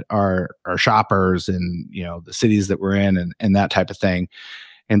 And our shoppers and, the cities that we're in and that type of thing.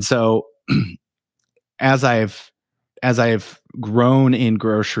 And so as I've grown in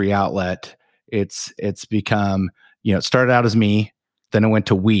Grocery Outlet, it's become, it started out as me, then it went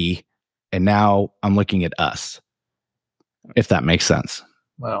to we, and now I'm looking at us, if that makes sense.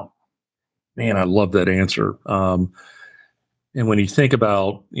 Wow, man, I love that answer. And when you think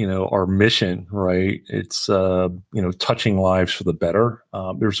about, our mission, right, it's, touching lives for the better.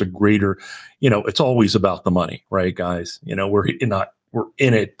 There's a greater, it's always about the money, right, guys? We're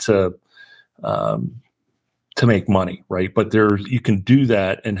in it to make money, right? But you can do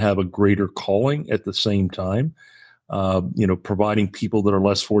that and have a greater calling at the same time. Providing people that are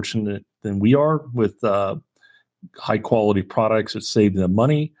less fortunate than we are with high quality products that save them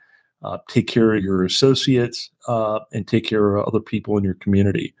money, take care of your associates, and take care of other people in your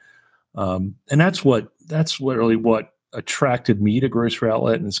community. And that's really what attracted me to Grocery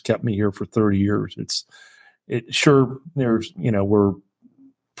Outlet and has kept me here for 30 years. We're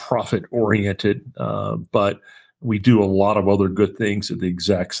profit oriented, but we do a lot of other good things at the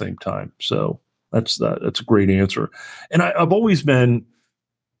exact same time. So that's a great answer. And I've always been,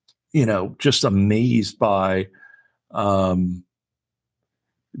 just amazed by the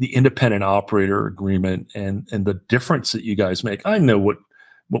independent operator agreement and the difference that you guys make. I know what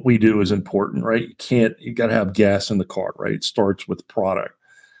we do is important, right? You got to have gas in the car, right? It starts with product.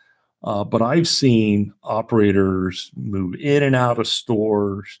 But I've seen operators move in and out of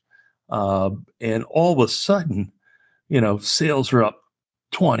stores, and all of a sudden, sales are up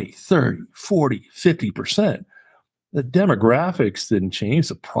 20, 30, 40, 50%. The demographics didn't change.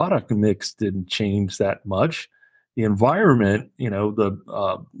 The product mix didn't change that much. The environment,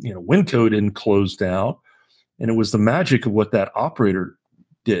 Winco didn't close down. And it was the magic of what that operator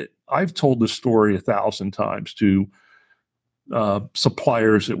did. I've told this story 1,000 times to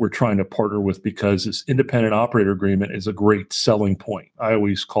suppliers that we're trying to partner with, because this independent operator agreement is a great selling point. I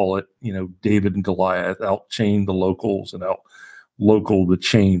always call it, David and Goliath, out chain the locals and out local the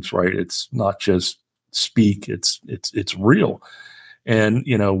chains, right? It's not just speak, it's real. And,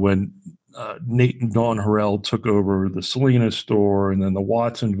 when Nate and Dawn Harrell took over the Salinas store and then the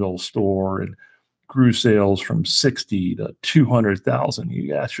Watsonville store and grew sales from 60 to 200,000,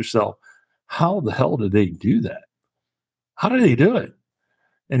 you ask yourself, how the hell did they do that? How do they do it?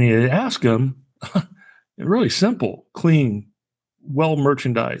 And you ask them, really simple: clean, well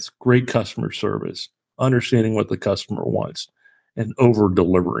merchandised, great customer service, understanding what the customer wants, and over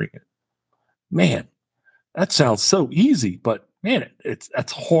delivering it. Man, that sounds so easy, but man,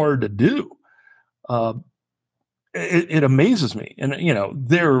 that's hard to do. It amazes me. And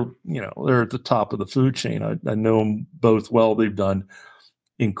they're at the top of the food chain. I know them both well. They've done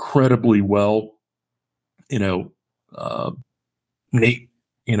incredibly well. Nate,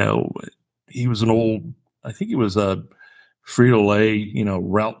 he was I think he was a Frito-Lay,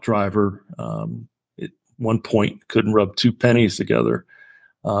 route driver. At one point, couldn't rub two pennies together.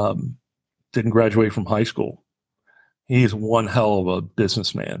 Didn't graduate from high school. He's one hell of a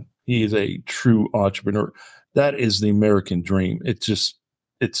businessman. He is a true entrepreneur. That is the American dream. It gives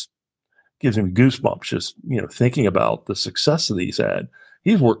me goosebumps just, thinking about the success that he's had.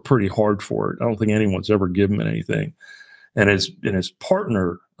 He's worked pretty hard for it. I don't think anyone's ever given him anything. And his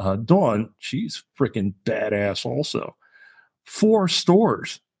partner, Dawn, she's freaking badass also. 4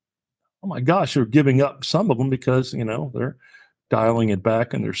 stores. Oh my gosh, they're giving up some of them because, they're dialing it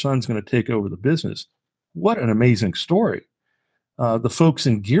back and their son's going to take over the business. What an amazing story. The folks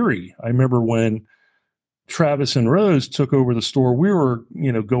in Geary, I remember when Travis and Rose took over the store, we were,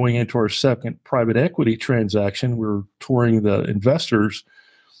 going into our second private equity transaction. We were touring the investors,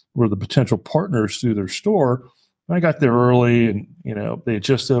 were the potential partners through their store. I got there early and, they had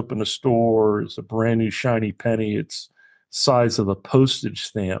just opened a store. It's a brand new shiny penny. It's size of a postage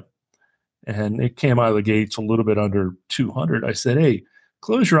stamp. And it came out of the gates a little bit under 200. I said, hey,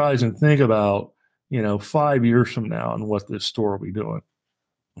 close your eyes and think about, 5 years from now and what this store will be doing.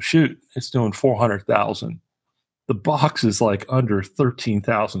 Shoot, it's doing 400,000. The box is like under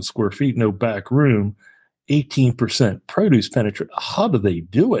 13,000 square feet, no back room, 18% produce penetration. How do they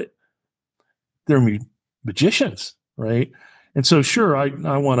do it? They're magicians, right? And so, sure, I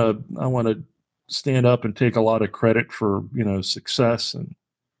want to stand up and take a lot of credit for success, and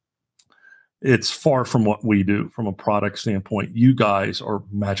it's far from what we do from a product standpoint. You guys are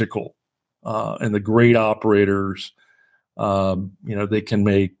magical, and the great operators. They can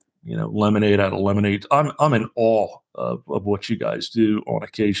make lemonade out of lemonade. I'm in awe of what you guys do on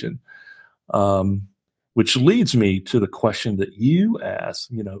occasion, which leads me to the question that you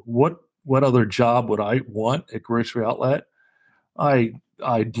asked. What other job would I want at Grocery Outlet?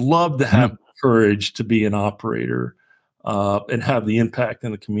 I'd love to have the courage to be an operator and have the impact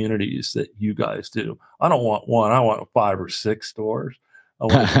in the communities that you guys do. I don't want one. I want 5 or 6 stores. I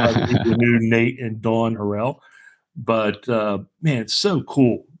want the new Nate and Dawn Harrell. But man, it's so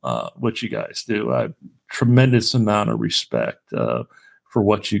cool what you guys do. I have tremendous amount of respect for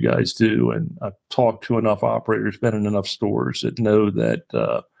what you guys do, and I've talked to enough operators, been in enough stores that know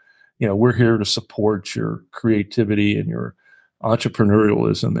that we're here to support your creativity and your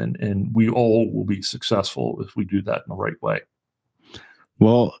entrepreneurialism, and we all will be successful if we do that in the right way.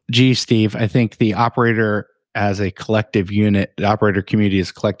 Well, gee, Steve, I think the operator as a collective unit, the operator community as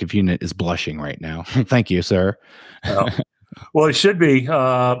a collective unit is blushing right now. Thank you, sir. Well, it should be.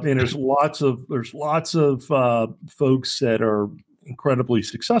 And there's lots of folks that are incredibly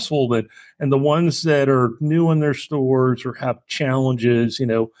successful and the ones that are new in their stores or have challenges,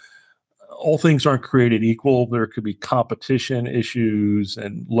 all things aren't created equal. There could be competition issues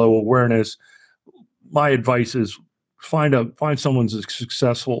and low awareness. My advice is find someone who's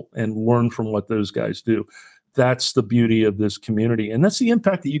successful and learn from what those guys do. That's the beauty of this community. And that's the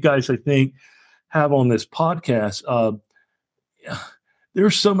impact that you guys, I think, have on this podcast.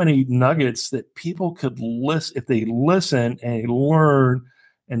 There's so many nuggets that people could listen. If they listen and learn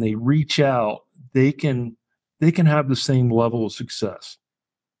and they reach out, they can have the same level of success.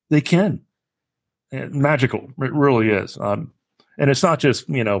 They can. And magical. It really is. And it's not just,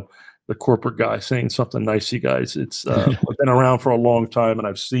 the corporate guy saying something nice to you guys. It's I've been around for a long time, and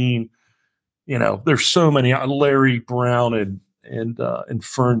I've seen, there's so many. Larry Brown and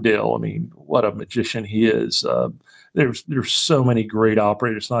Ferndale. I mean, what a magician he is. There's so many great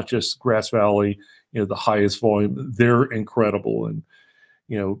operators, not just Grass Valley, the highest volume. They're incredible. And,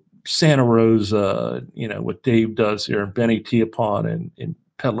 Santa Rosa, what Dave does here, and Benny Tiapon and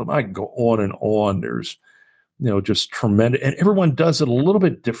Pedlam. I can go on and on. There's, just tremendous. And everyone does it a little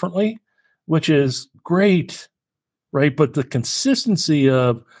bit differently, which is great, right? But the consistency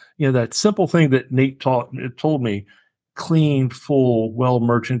of, that simple thing that Nate told me, clean, full,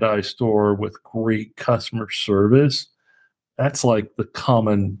 well-merchandised store with great customer service, that's like the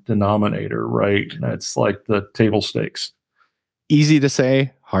common denominator, right? That's like the table stakes. Easy to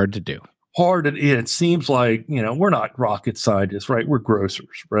say, hard to do. It seems like, we're not rocket scientists, right? We're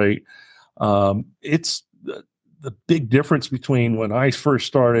grocers, right? It's the big difference between when I first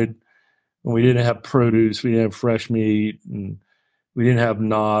started, when we didn't have produce, we didn't have fresh meat, and we didn't have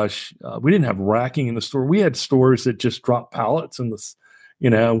nosh. We didn't have racking in the store. We had stores that just dropped pallets, and our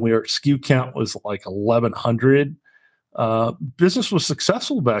SKU count was like 1,100. Business was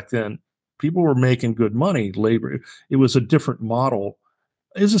successful back then. People were making good money. Labor, it was a different model.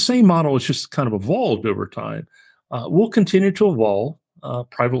 It's the same model. It's just kind of evolved over time. We'll continue to evolve.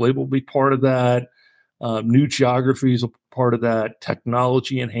 Private label will be part of that. New geographies will be part of that.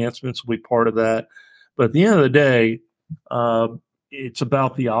 Technology enhancements will be part of that. But at the end of the day, it's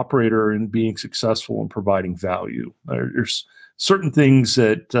about the operator and being successful and providing value. There's certain things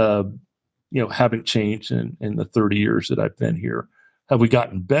that haven't changed in the 30 years that I've been here. Have we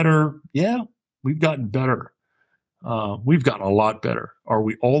gotten better? Yeah, we've gotten better. We've gotten a lot better. Are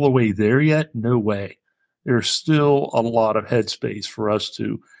we all the way there yet? No way. There's still a lot of headspace for us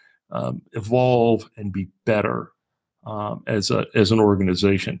to evolve and be better as an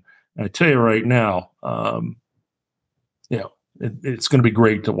organization. And I tell you right now, it's going to be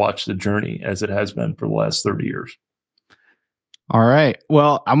great to watch the journey as it has been for the last 30 years. All right.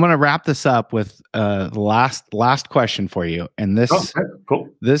 Well, I'm going to wrap this up with the last question for you. And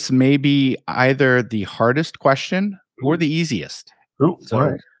this may be either the hardest question or the easiest. Ooh, so,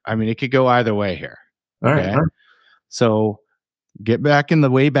 right. I mean, it could go either way here. All right. So get back in the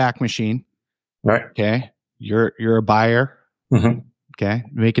Wayback Machine. All right. Okay. You're a buyer. Mm-hmm. Okay.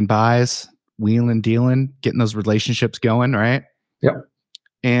 Making buys, wheeling, dealing, getting those relationships going. Right. Yep.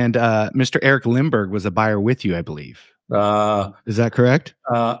 And Mr. Eric Lindbergh was a buyer with you, I believe. Is that correct?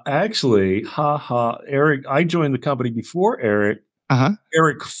 Actually, Eric, I joined the company before Eric.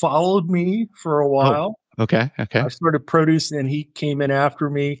 Eric followed me for a while. Oh, okay. I started produce and he came in after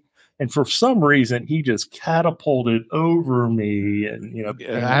me. And for some reason, he just catapulted over me. And, I'm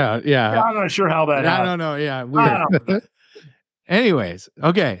not sure how that happened. I don't know. Yeah. I Weird. don't know. Anyways.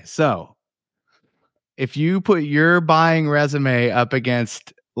 Okay. So if you put your buying resume up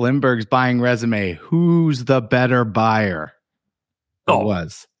against Lindbergh's buying resume, who's the better buyer? Or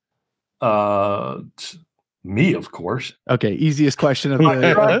was? Me, of course. Okay, easiest question of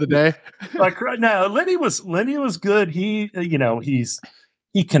the day. No, Lenny was good. He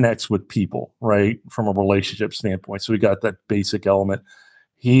connects with people, right, from a relationship standpoint. So we got that basic element.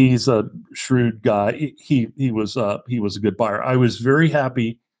 He's a shrewd guy. He was a good buyer. I was very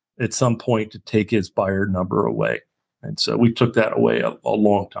happy at some point to take his buyer number away, and so we took that away a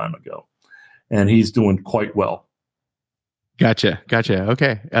long time ago, and he's doing quite well. Gotcha.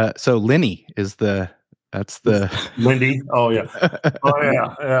 Okay, so Lenny is that's the Lindy. Oh yeah.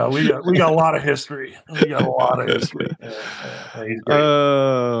 We got a lot of history. Yeah, he's great.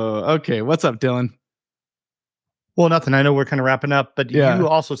 Oh, okay. What's up, Dylan? Well, nothing. I know we're kind of wrapping up, but you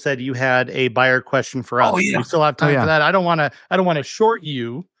also said you had a buyer question for us. Oh, yeah. We still have time for that. I don't want to short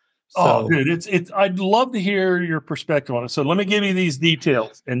you. So. Oh, dude, it's. I'd love to hear your perspective on it. So let me give you these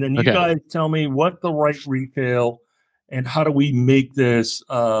details, and then you guys tell me what the right retail and how do we make this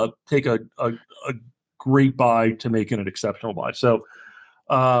take a great buy to make it an exceptional buy. So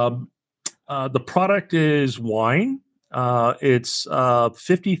the product is wine. It's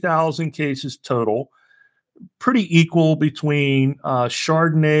 50,000 cases total, pretty equal between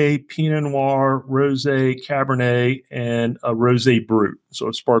Chardonnay, Pinot Noir, Rosé, Cabernet, and a Rosé Brut. So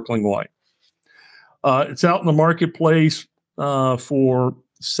it's sparkling wine. It's out in the marketplace for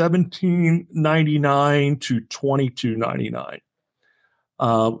 $17.99 to $22.99.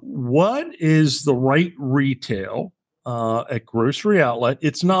 What is the right retail at Grocery Outlet?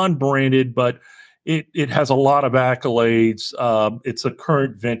 It's non-branded, but it has a lot of accolades. It's a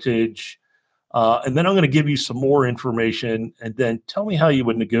current vintage. And then I'm going to give you some more information and then tell me how you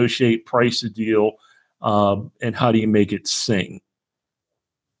would negotiate, price a deal, and how do you make it sing.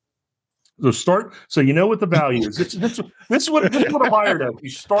 So you know what the value is. This is what a buyer does.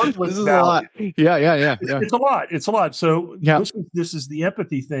 You start with value. A lot. Yeah. It's a lot. So this is the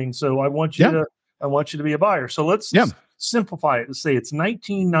empathy thing. So I want you to be a buyer. So let's simplify it and say it's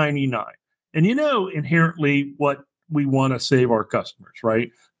 $19.99. And inherently what we want to save our customers, right?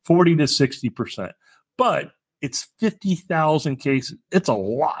 40 to 60%. But it's 50,000 cases. It's a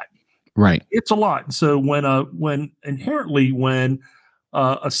lot. Right. It's a lot. So when a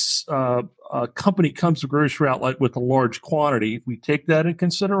company comes to Grocery Outlet with a large quantity, we take that in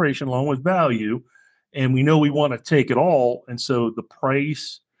consideration along with value, and we know we want to take it all. And so the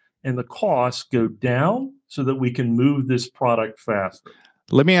price and the cost go down so that we can move this product faster.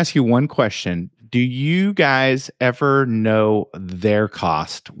 Let me ask you one question. Do you guys ever know their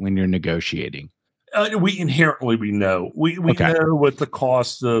cost when you're negotiating? We know. We know what the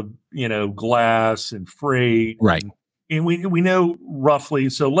cost of glass and freight, right? And we know roughly.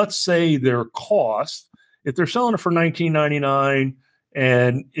 So let's say their cost, if they're selling it for $19.99,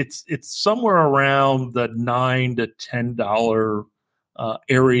 and it's somewhere around the $9 to $10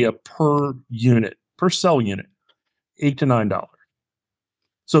 area per cell unit, $8 to $9.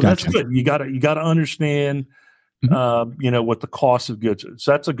 So That's good. You got to understand, what the cost of goods is.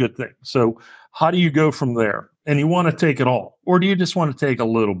 So that's a good thing. So how do you go from there? And you want to take it all, or do you just want to take a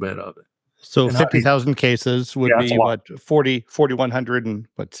little bit of it? So 50,000 cases would be what 4,100 and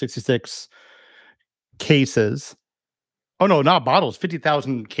 66 cases. Oh no, not bottles.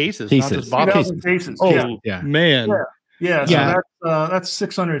 50,000 cases, not just bottles. Cases. Oh man. Yeah. So that's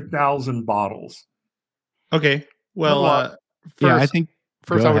 600,000 bottles. Okay. Well, I think.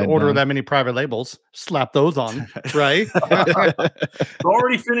 First, I would order that many private labels, slap those on, right?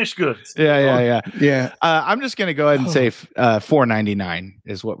 Already finished goods. Yeah. I'm just going to go ahead and say $4.99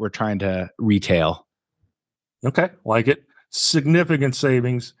 is what we're trying to retail. Okay, like it. Significant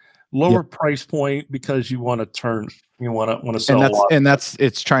savings, lower price point because you want to sell a lot. And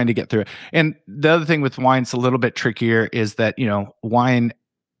it's trying to get through it. And the other thing with wine's a little bit trickier is that wine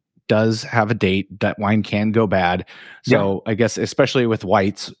does have a date. That wine can go bad. So I guess especially with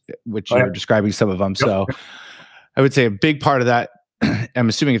whites, which you're describing some of them. So I would say a big part of that, I'm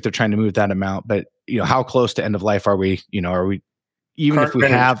assuming if they're trying to move that amount, but how close to end of life are we? Are we even if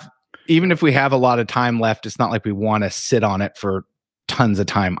we have a lot of time left, it's not like we want to sit on it for tons of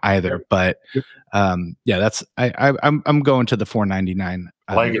time either. But I'm going to the $4.99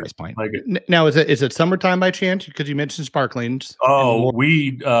 price point. Like it. Now, is it summertime by chance? Because you mentioned sparklings. Oh,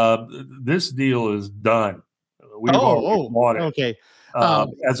 this deal is done. Okay.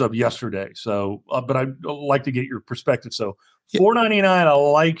 As of yesterday. So, but I'd like to get your perspective. So $4.99. I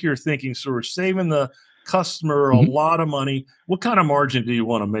like your thinking. So we're saving the customer a lot of money. What kind of margin do you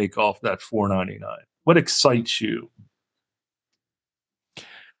want to make off that $4.99? What excites you?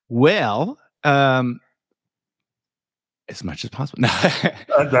 Well, as much as possible.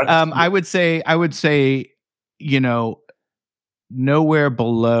 I would say, nowhere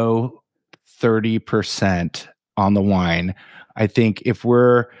below 30% on the wine. I think if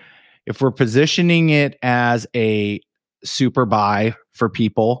we're positioning it as a super buy for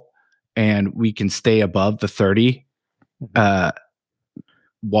people and we can stay above the 30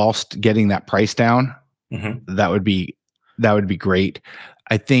 whilst getting that price down, that would be great.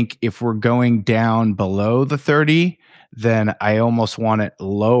 I think if we're going down below the 30, then I almost want it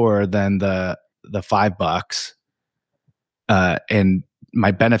lower than the $5. And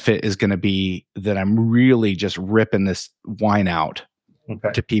my benefit is going to be that I'm really just ripping this wine out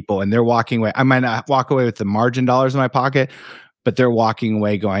to people, and they're walking away. I might not walk away with the margin dollars in my pocket, but they're walking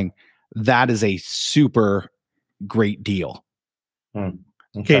away going, that is a super great deal.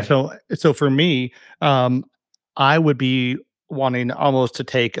 Okay. So for me, I would be wanting almost to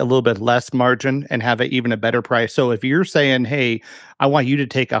take a little bit less margin and have even a better price. So if you're saying, hey, I want you to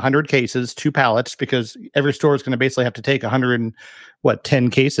take 100 cases, 2 pallets, because every store is going to basically have to take 10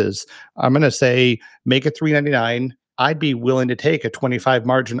 cases. I'm going to say, make it $3.99. I'd be willing to take a 25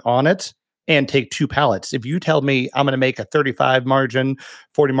 margin on it and take 2 pallets. If you tell me I'm going to make a 35 margin,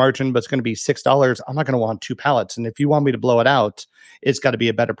 40 margin, but it's going to be $6, I'm not going to want 2 pallets. And if you want me to blow it out, it's got to be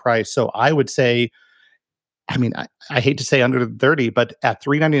a better price. So I would say, I hate to say under 30, but at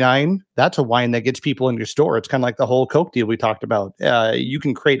 $3.99, that's a wine that gets people in your store. It's kind of like the whole Coke deal we talked about. You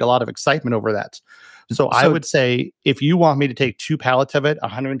can create a lot of excitement over that. So I would say, if you want me to take 2 pallets of it,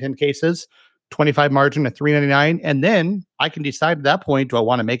 110 cases, 25 margin at $3.99, and then I can decide at that point, do I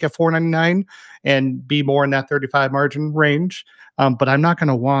want to make it $4.99 and be more in that 35 margin range? But I'm not going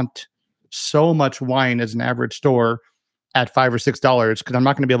to want so much wine as an average store at $5 or $6, because I'm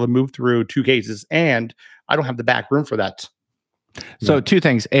not going to be able to move through 2 cases, and I don't have the back room for that. So 2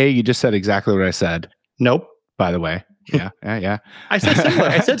 things. A, you just said exactly what I said. Nope. By the way. Yeah. I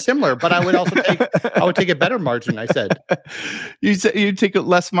said similar, but I would also take a better margin. I said you said you'd take a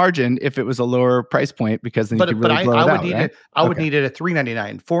less margin if it was a lower price point, because then you could really blow it out, right? I would need it at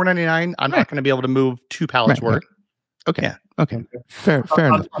 $3.99. $4.99, I'm not going to be able to move 2 pallets worth. Okay. Yeah. Okay. Fair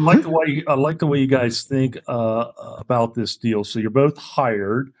enough. I like the way you guys think about this deal. So you're both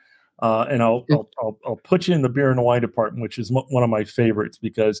hired, and I'll put you in the beer and wine department, which is one of my favorites,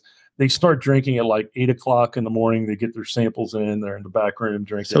 because they start drinking at like 8 o'clock in the morning. They get their samples in. They're in the back room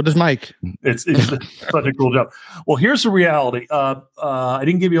drinking. So does Mike. It's such a cool job. Well, here's the reality. I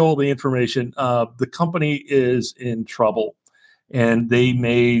didn't give you all the information. The company is in trouble. And they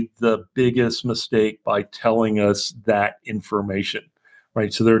made the biggest mistake by telling us that information,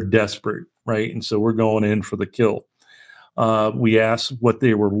 right? So they're desperate, right? And so we're going in for the kill. We asked what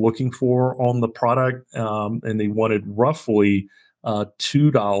they were looking for on the product, and they wanted roughly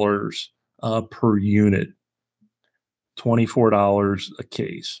 $2 per unit, $24 a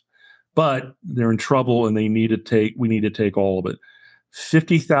case. But they're in trouble, and we need to take all of it.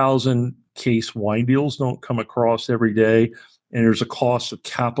 50,000 case wine deals don't come across every day. And there's a cost of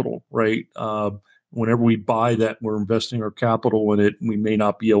capital, right? Whenever we buy that, we're investing our capital in it. And we may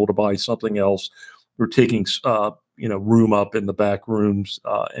not be able to buy something else. We're taking, room up in the back rooms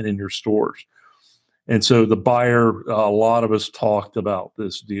and in your stores. And so the buyer, a lot of us talked about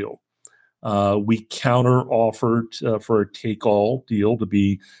this deal. We counter offered for a take-all deal to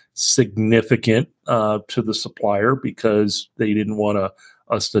be significant to the supplier, because they didn't want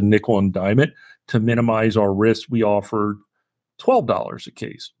us to nickel and dime it. To minimize our risk, we offered $12 a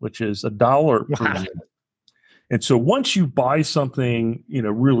case, which is $1 per unit. And so once you buy something,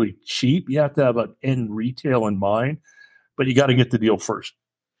 really cheap, you have to have an end retail in mind, but you got to get the deal first.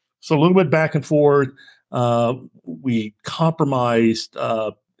 So a little bit back and forth, we compromised,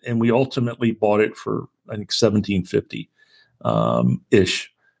 and we ultimately bought it for, I think, $17.50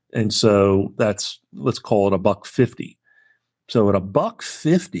 ish. And so let's call it $1.50. So at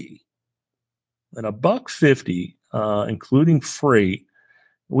 $1.50, including freight,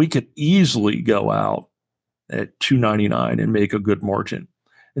 we could easily go out at $2.99 and make a good margin.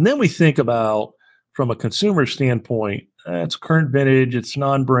 And then we think about, from a consumer standpoint, it's current vintage, it's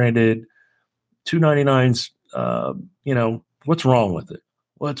non-branded, $2.99's, what's wrong with it?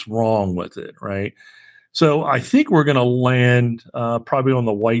 What's wrong with it, right? So I think we're going to land probably on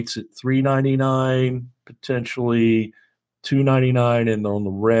the whites at $3.99, potentially $2.99, and on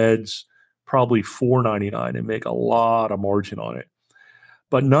the reds, probably $4.99, and make a lot of margin on it.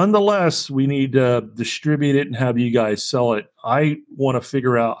 But nonetheless, we need to distribute it and have you guys sell it. I want to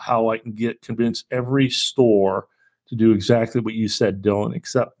figure out how I can convince every store to do exactly what you said, Dylan,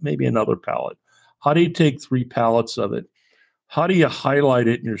 except maybe another pallet. How do you take 3 pallets of it? How do you highlight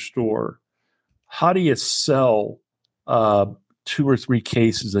it in your store? How do you sell 2 or 3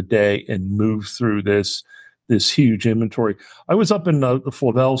 cases a day and move through this huge inventory? I was up in the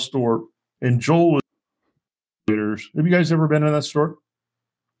Flavel store, and Joel was. Have you guys ever been in that store?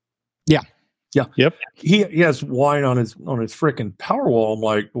 Yeah. Yep. He has wine on his freaking Powerwall. I'm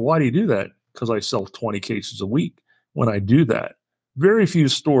like, why do you do that? Because I sell 20 cases a week when I do that. Very few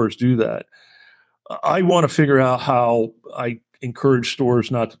stores do that. I want to figure out how I encourage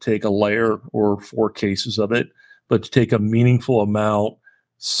stores not to take a layer or 4 cases of it, but to take a meaningful amount,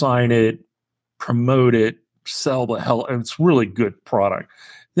 sign it, promote it, sell the hell. And it's really good product.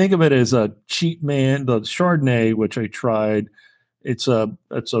 Think of it as a cheap man, the Chardonnay, which I tried. It's a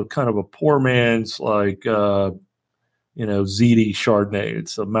kind of a poor man's ZD Chardonnay.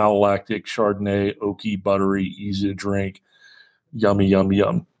 It's a malolactic Chardonnay, oaky, buttery, easy to drink, yummy, yum,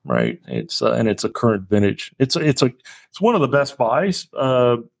 yum. Right? It's and it's a current vintage. It's one of the best buys,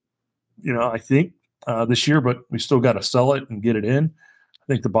 I think this year. But we still got to sell it and get it in. I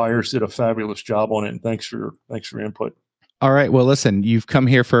think the buyers did a fabulous job on it. And thanks for your input. All right. Well, listen, you've come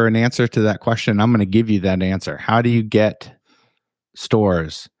here for an answer to that question. I'm going to give you that answer. How do you get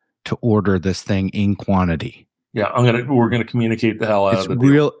stores to order this thing in quantity? Yeah, we're gonna communicate the hell out It's of it.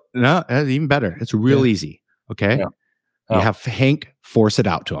 real. No, even better. It's real easy. Okay. Yeah. You have Hank force it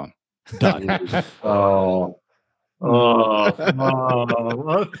out to him. Done. Well,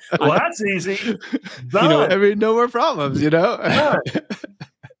 that's easy. Done. No more problems.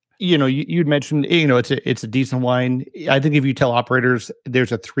 You'd mentioned, it's a decent wine. I think if you tell operators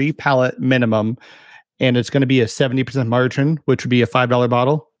there's a 3 pallet minimum, and it's going to be a 70% margin, which would be a $5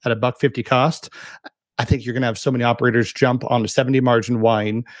 bottle at $1.50 cost, I think you're going to have so many operators jump on a 70 margin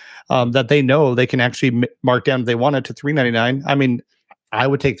wine that they know they can actually mark down if they want it to $3.99. I mean, I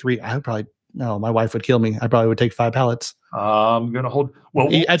would take 3. I would probably, no, my wife would kill me. I probably would take 5 pallets. I'm going to hold. Well,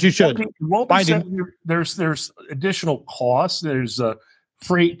 as you should. There's additional costs. There's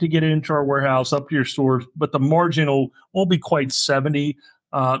freight to get it into our warehouse up to your stores, but the margin won't be quite 70.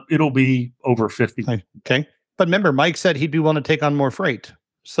 It'll be over 50. Okay. But remember, Mike said he'd be willing to take on more freight.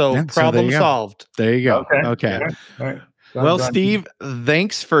 So problem solved. There you go. Okay. All right. Well, Steve,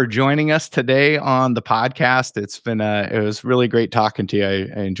 thanks for joining us today on the podcast. It's been it was really great talking to you.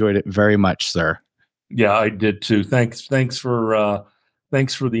 I enjoyed it very much, sir. Yeah, I did too. Thanks for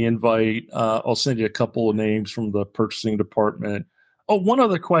the invite. I'll send you a couple of names from the purchasing department. Oh, one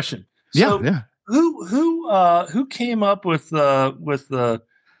other question. So, yeah. Who came up with the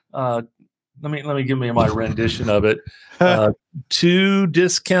let me give me my rendition of it. 2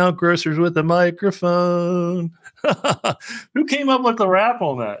 discount grocers with a microphone. Who came up with the rap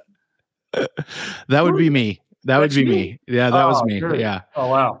on that? That would be me. That would be me. Yeah, that was me. Good. Yeah. Oh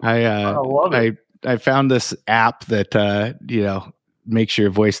wow. I love it. I found this app that makes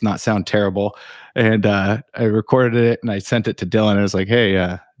your voice not sound terrible, and I recorded it and I sent it to Dylan. And I was like,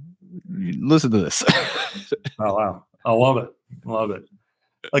 "Hey, listen to this." Oh wow. I love it. Love it.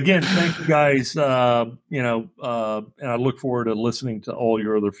 Again, thank you guys. And I look forward to listening to all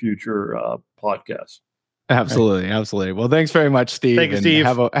your other future podcasts. Absolutely. Well, thanks very much, Steve. Thank you, Steve.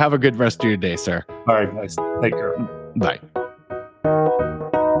 Have a good rest of your day, sir. All right, guys. Take care. Bye.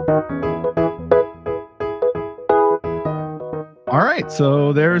 All right,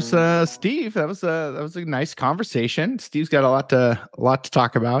 so there's Steve. That was a nice conversation. Steve's got a lot to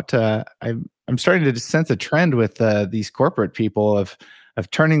talk about. I'm starting to sense a trend with these corporate people of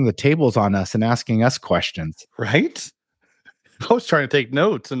turning the tables on us and asking us questions. Right? I was trying to take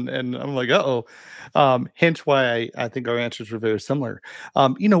notes, and I'm like, hence why I think our answers were very similar.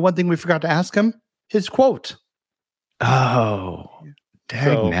 One thing we forgot to ask him, his quote. Oh,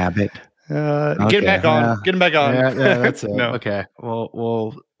 dang nabbit. Get him back on. Get him back on. Yeah, that's it. No. Okay.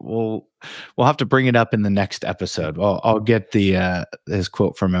 We'll have to bring it up in the next episode. I'll get his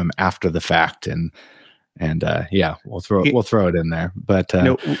quote from him after the fact, and we'll throw it in there. But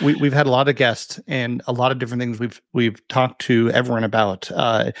we've had a lot of guests and a lot of different things we've talked to everyone about.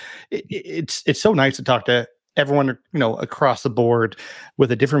 It's so nice to talk to everyone, across the board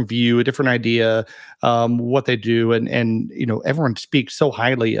with a different view, a different idea, what they do. And everyone speaks so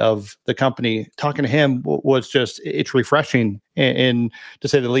highly of the company. Talking to him was it's refreshing and to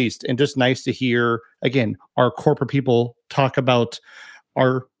say the least, and just nice to hear, again, our corporate people talk about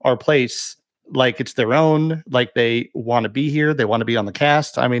our place like it's their own, like they want to be here. They want to be on the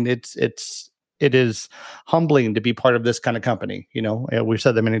cast. I mean, it's it is humbling to be part of this kind of company. You know, we've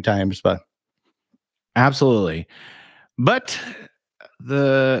said that many times, but Absolutely. But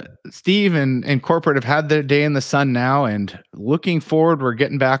the Steve and corporate have had their day in the sun now, and looking forward, we're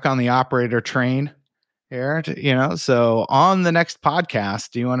getting back on the operator train here. So on the next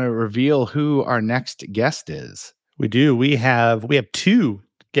podcast, do you want to reveal who our next guest is? we do. We have two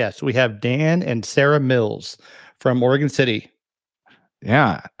guests. We have Dan and Sarah Mills from Oregon City.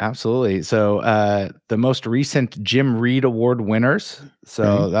 Yeah, absolutely. So the most recent Jim Reed Award winners.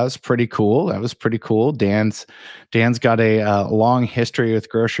 So that was pretty cool. Dan's got a long history with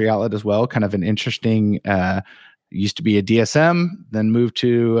Grocery Outlet as well. Kind of an interesting. Used to be a DSM, then moved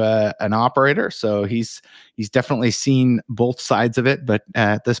to an operator. So he's definitely seen both sides of it. But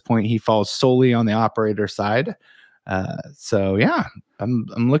at this point, he falls solely on the operator side. So yeah, I'm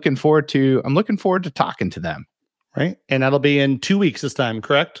looking forward to talking to them. Right. And that'll be in 2 weeks this time,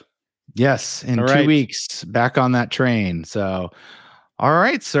 correct? Yes. In 2 weeks, back on that train. So, all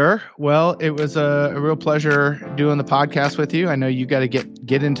right, sir. Well, it was a real pleasure doing the podcast with you. I know you got to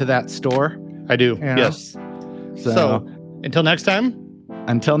get into that store. I do. Yes. So until next time.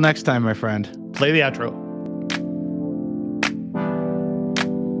 Until next time, my friend. Play the outro.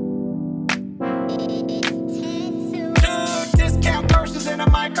 Discount groceries and a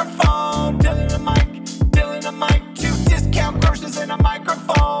microphone. Dylan a mic. 2 discount groceries and a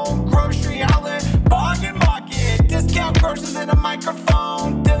microphone. Grocery outlet, bargain market. Discount groceries and a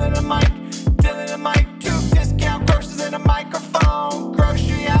microphone. Dylan a mic. 2 discount groceries and a microphone.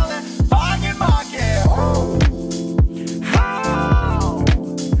 Grocery outlet, bargain market. Oh.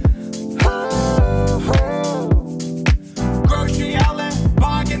 Grocery outlet,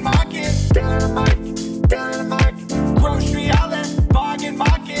 bargain market. Dylan a mic. Grocery outlet, bargain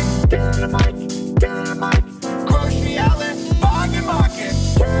market. Dylan a mic. Grocery outlet, bargain market.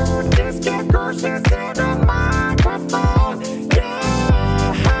 2 discount groceries and a microphone.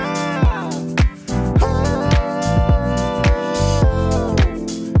 Yeah. Hey.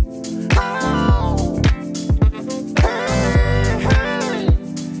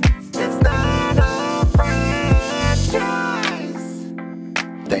 It's not a franchise.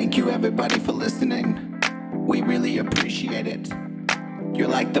 Thank you, everybody, for listening. We really appreciate it. You're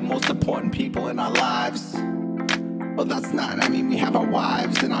like the most important people in our lives. Well, that's not, we have our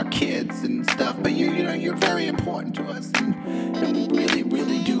wives and our kids and stuff, but you're very important to us. And we really,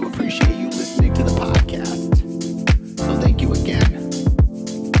 really do appreciate you listening to the podcast. So thank you again.